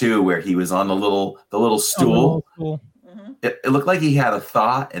t-shirt too, where he was on the little stool. It looked like he had a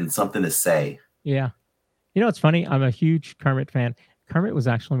thought and something to say. Yeah. It's funny. I'm a huge Kermit fan. Kermit was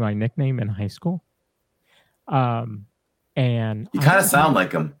actually my nickname in high school. And you kind of sound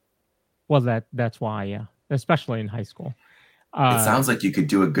like him. Well, that's why, yeah, especially in high school. It sounds like you could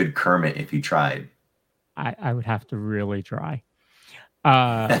do a good Kermit if you tried. I would have to really try.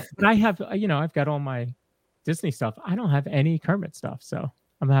 But I have, I've got all my Disney stuff. I don't have any Kermit stuff, so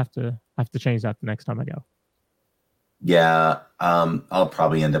I'm gonna have to change that the next time I go. Yeah, I'll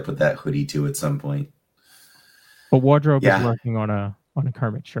probably end up with that hoodie too at some point. But Wardrobe is working on a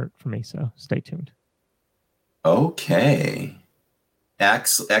Kermit shirt for me, so stay tuned. Okay.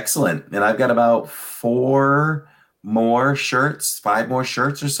 Excellent. And I've got about 5 more shirts or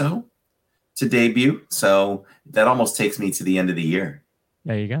so to debut. So that almost takes me to the end of the year.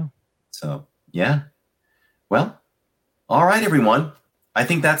 There you go. So, yeah. Well, all right, everyone. I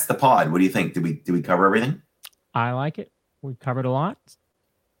think that's the pod. What do you think? Did we cover everything? I like it. We covered a lot.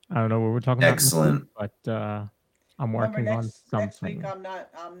 I don't know what we're talking about. Excellent. But I'm working on something. Next week I'm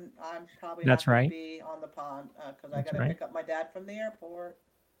probably That's not right. going to be on the pond because I got to pick up my dad from the airport.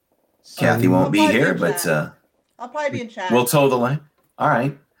 Kathy won't be here, but I'll probably be in chat. We'll toe the line. All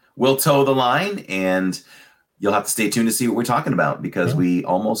right. We'll toe the line, and you'll have to stay tuned to see what we're talking about because we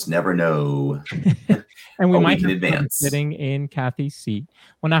almost never know. And we might have sitting in Kathy's seat.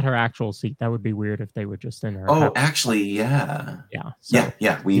 Well, not her actual seat. That would be weird if they were just in her. Oh, actually, yeah. Yeah. So.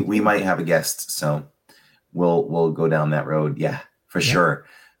 Yeah. We might have a guest, so we'll go down that road. Yeah, for sure.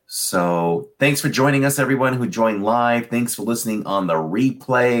 So thanks for joining us, everyone who joined live. Thanks for listening on the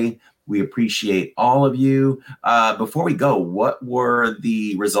replay. We appreciate all of you. Before we go, what were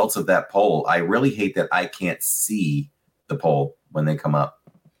the results of that poll? I really hate that I can't see the poll when they come up.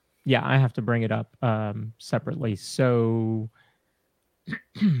 Yeah, I have to bring it up separately. So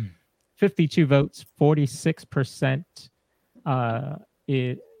 52 votes, 46%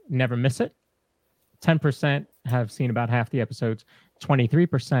 it never miss it. 10% have seen about half the episodes.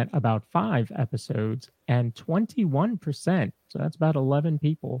 23% about 5 episodes, and 21%, so that's about 11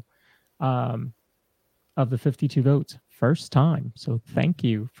 people of the 52 votes, first time. So thank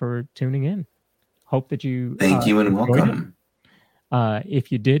you for tuning in. Hope that you thank you and welcome.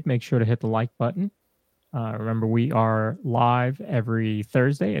 If you did, make sure to hit the like button. Remember, we are live every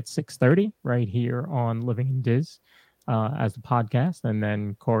Thursday at 6:30 right here on Living in Diz as the podcast, and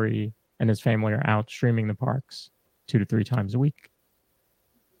then Corey and his family are out streaming the parks 2 to 3 times a week.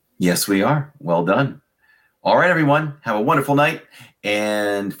 Yes, we are. Well done. All right, everyone. Have a wonderful night.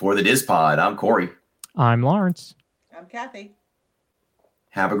 And for the Diz Pod, I'm Corey. I'm Lawrence. I'm Kathy.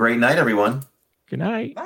 Have a great night, everyone. Good night. Bye.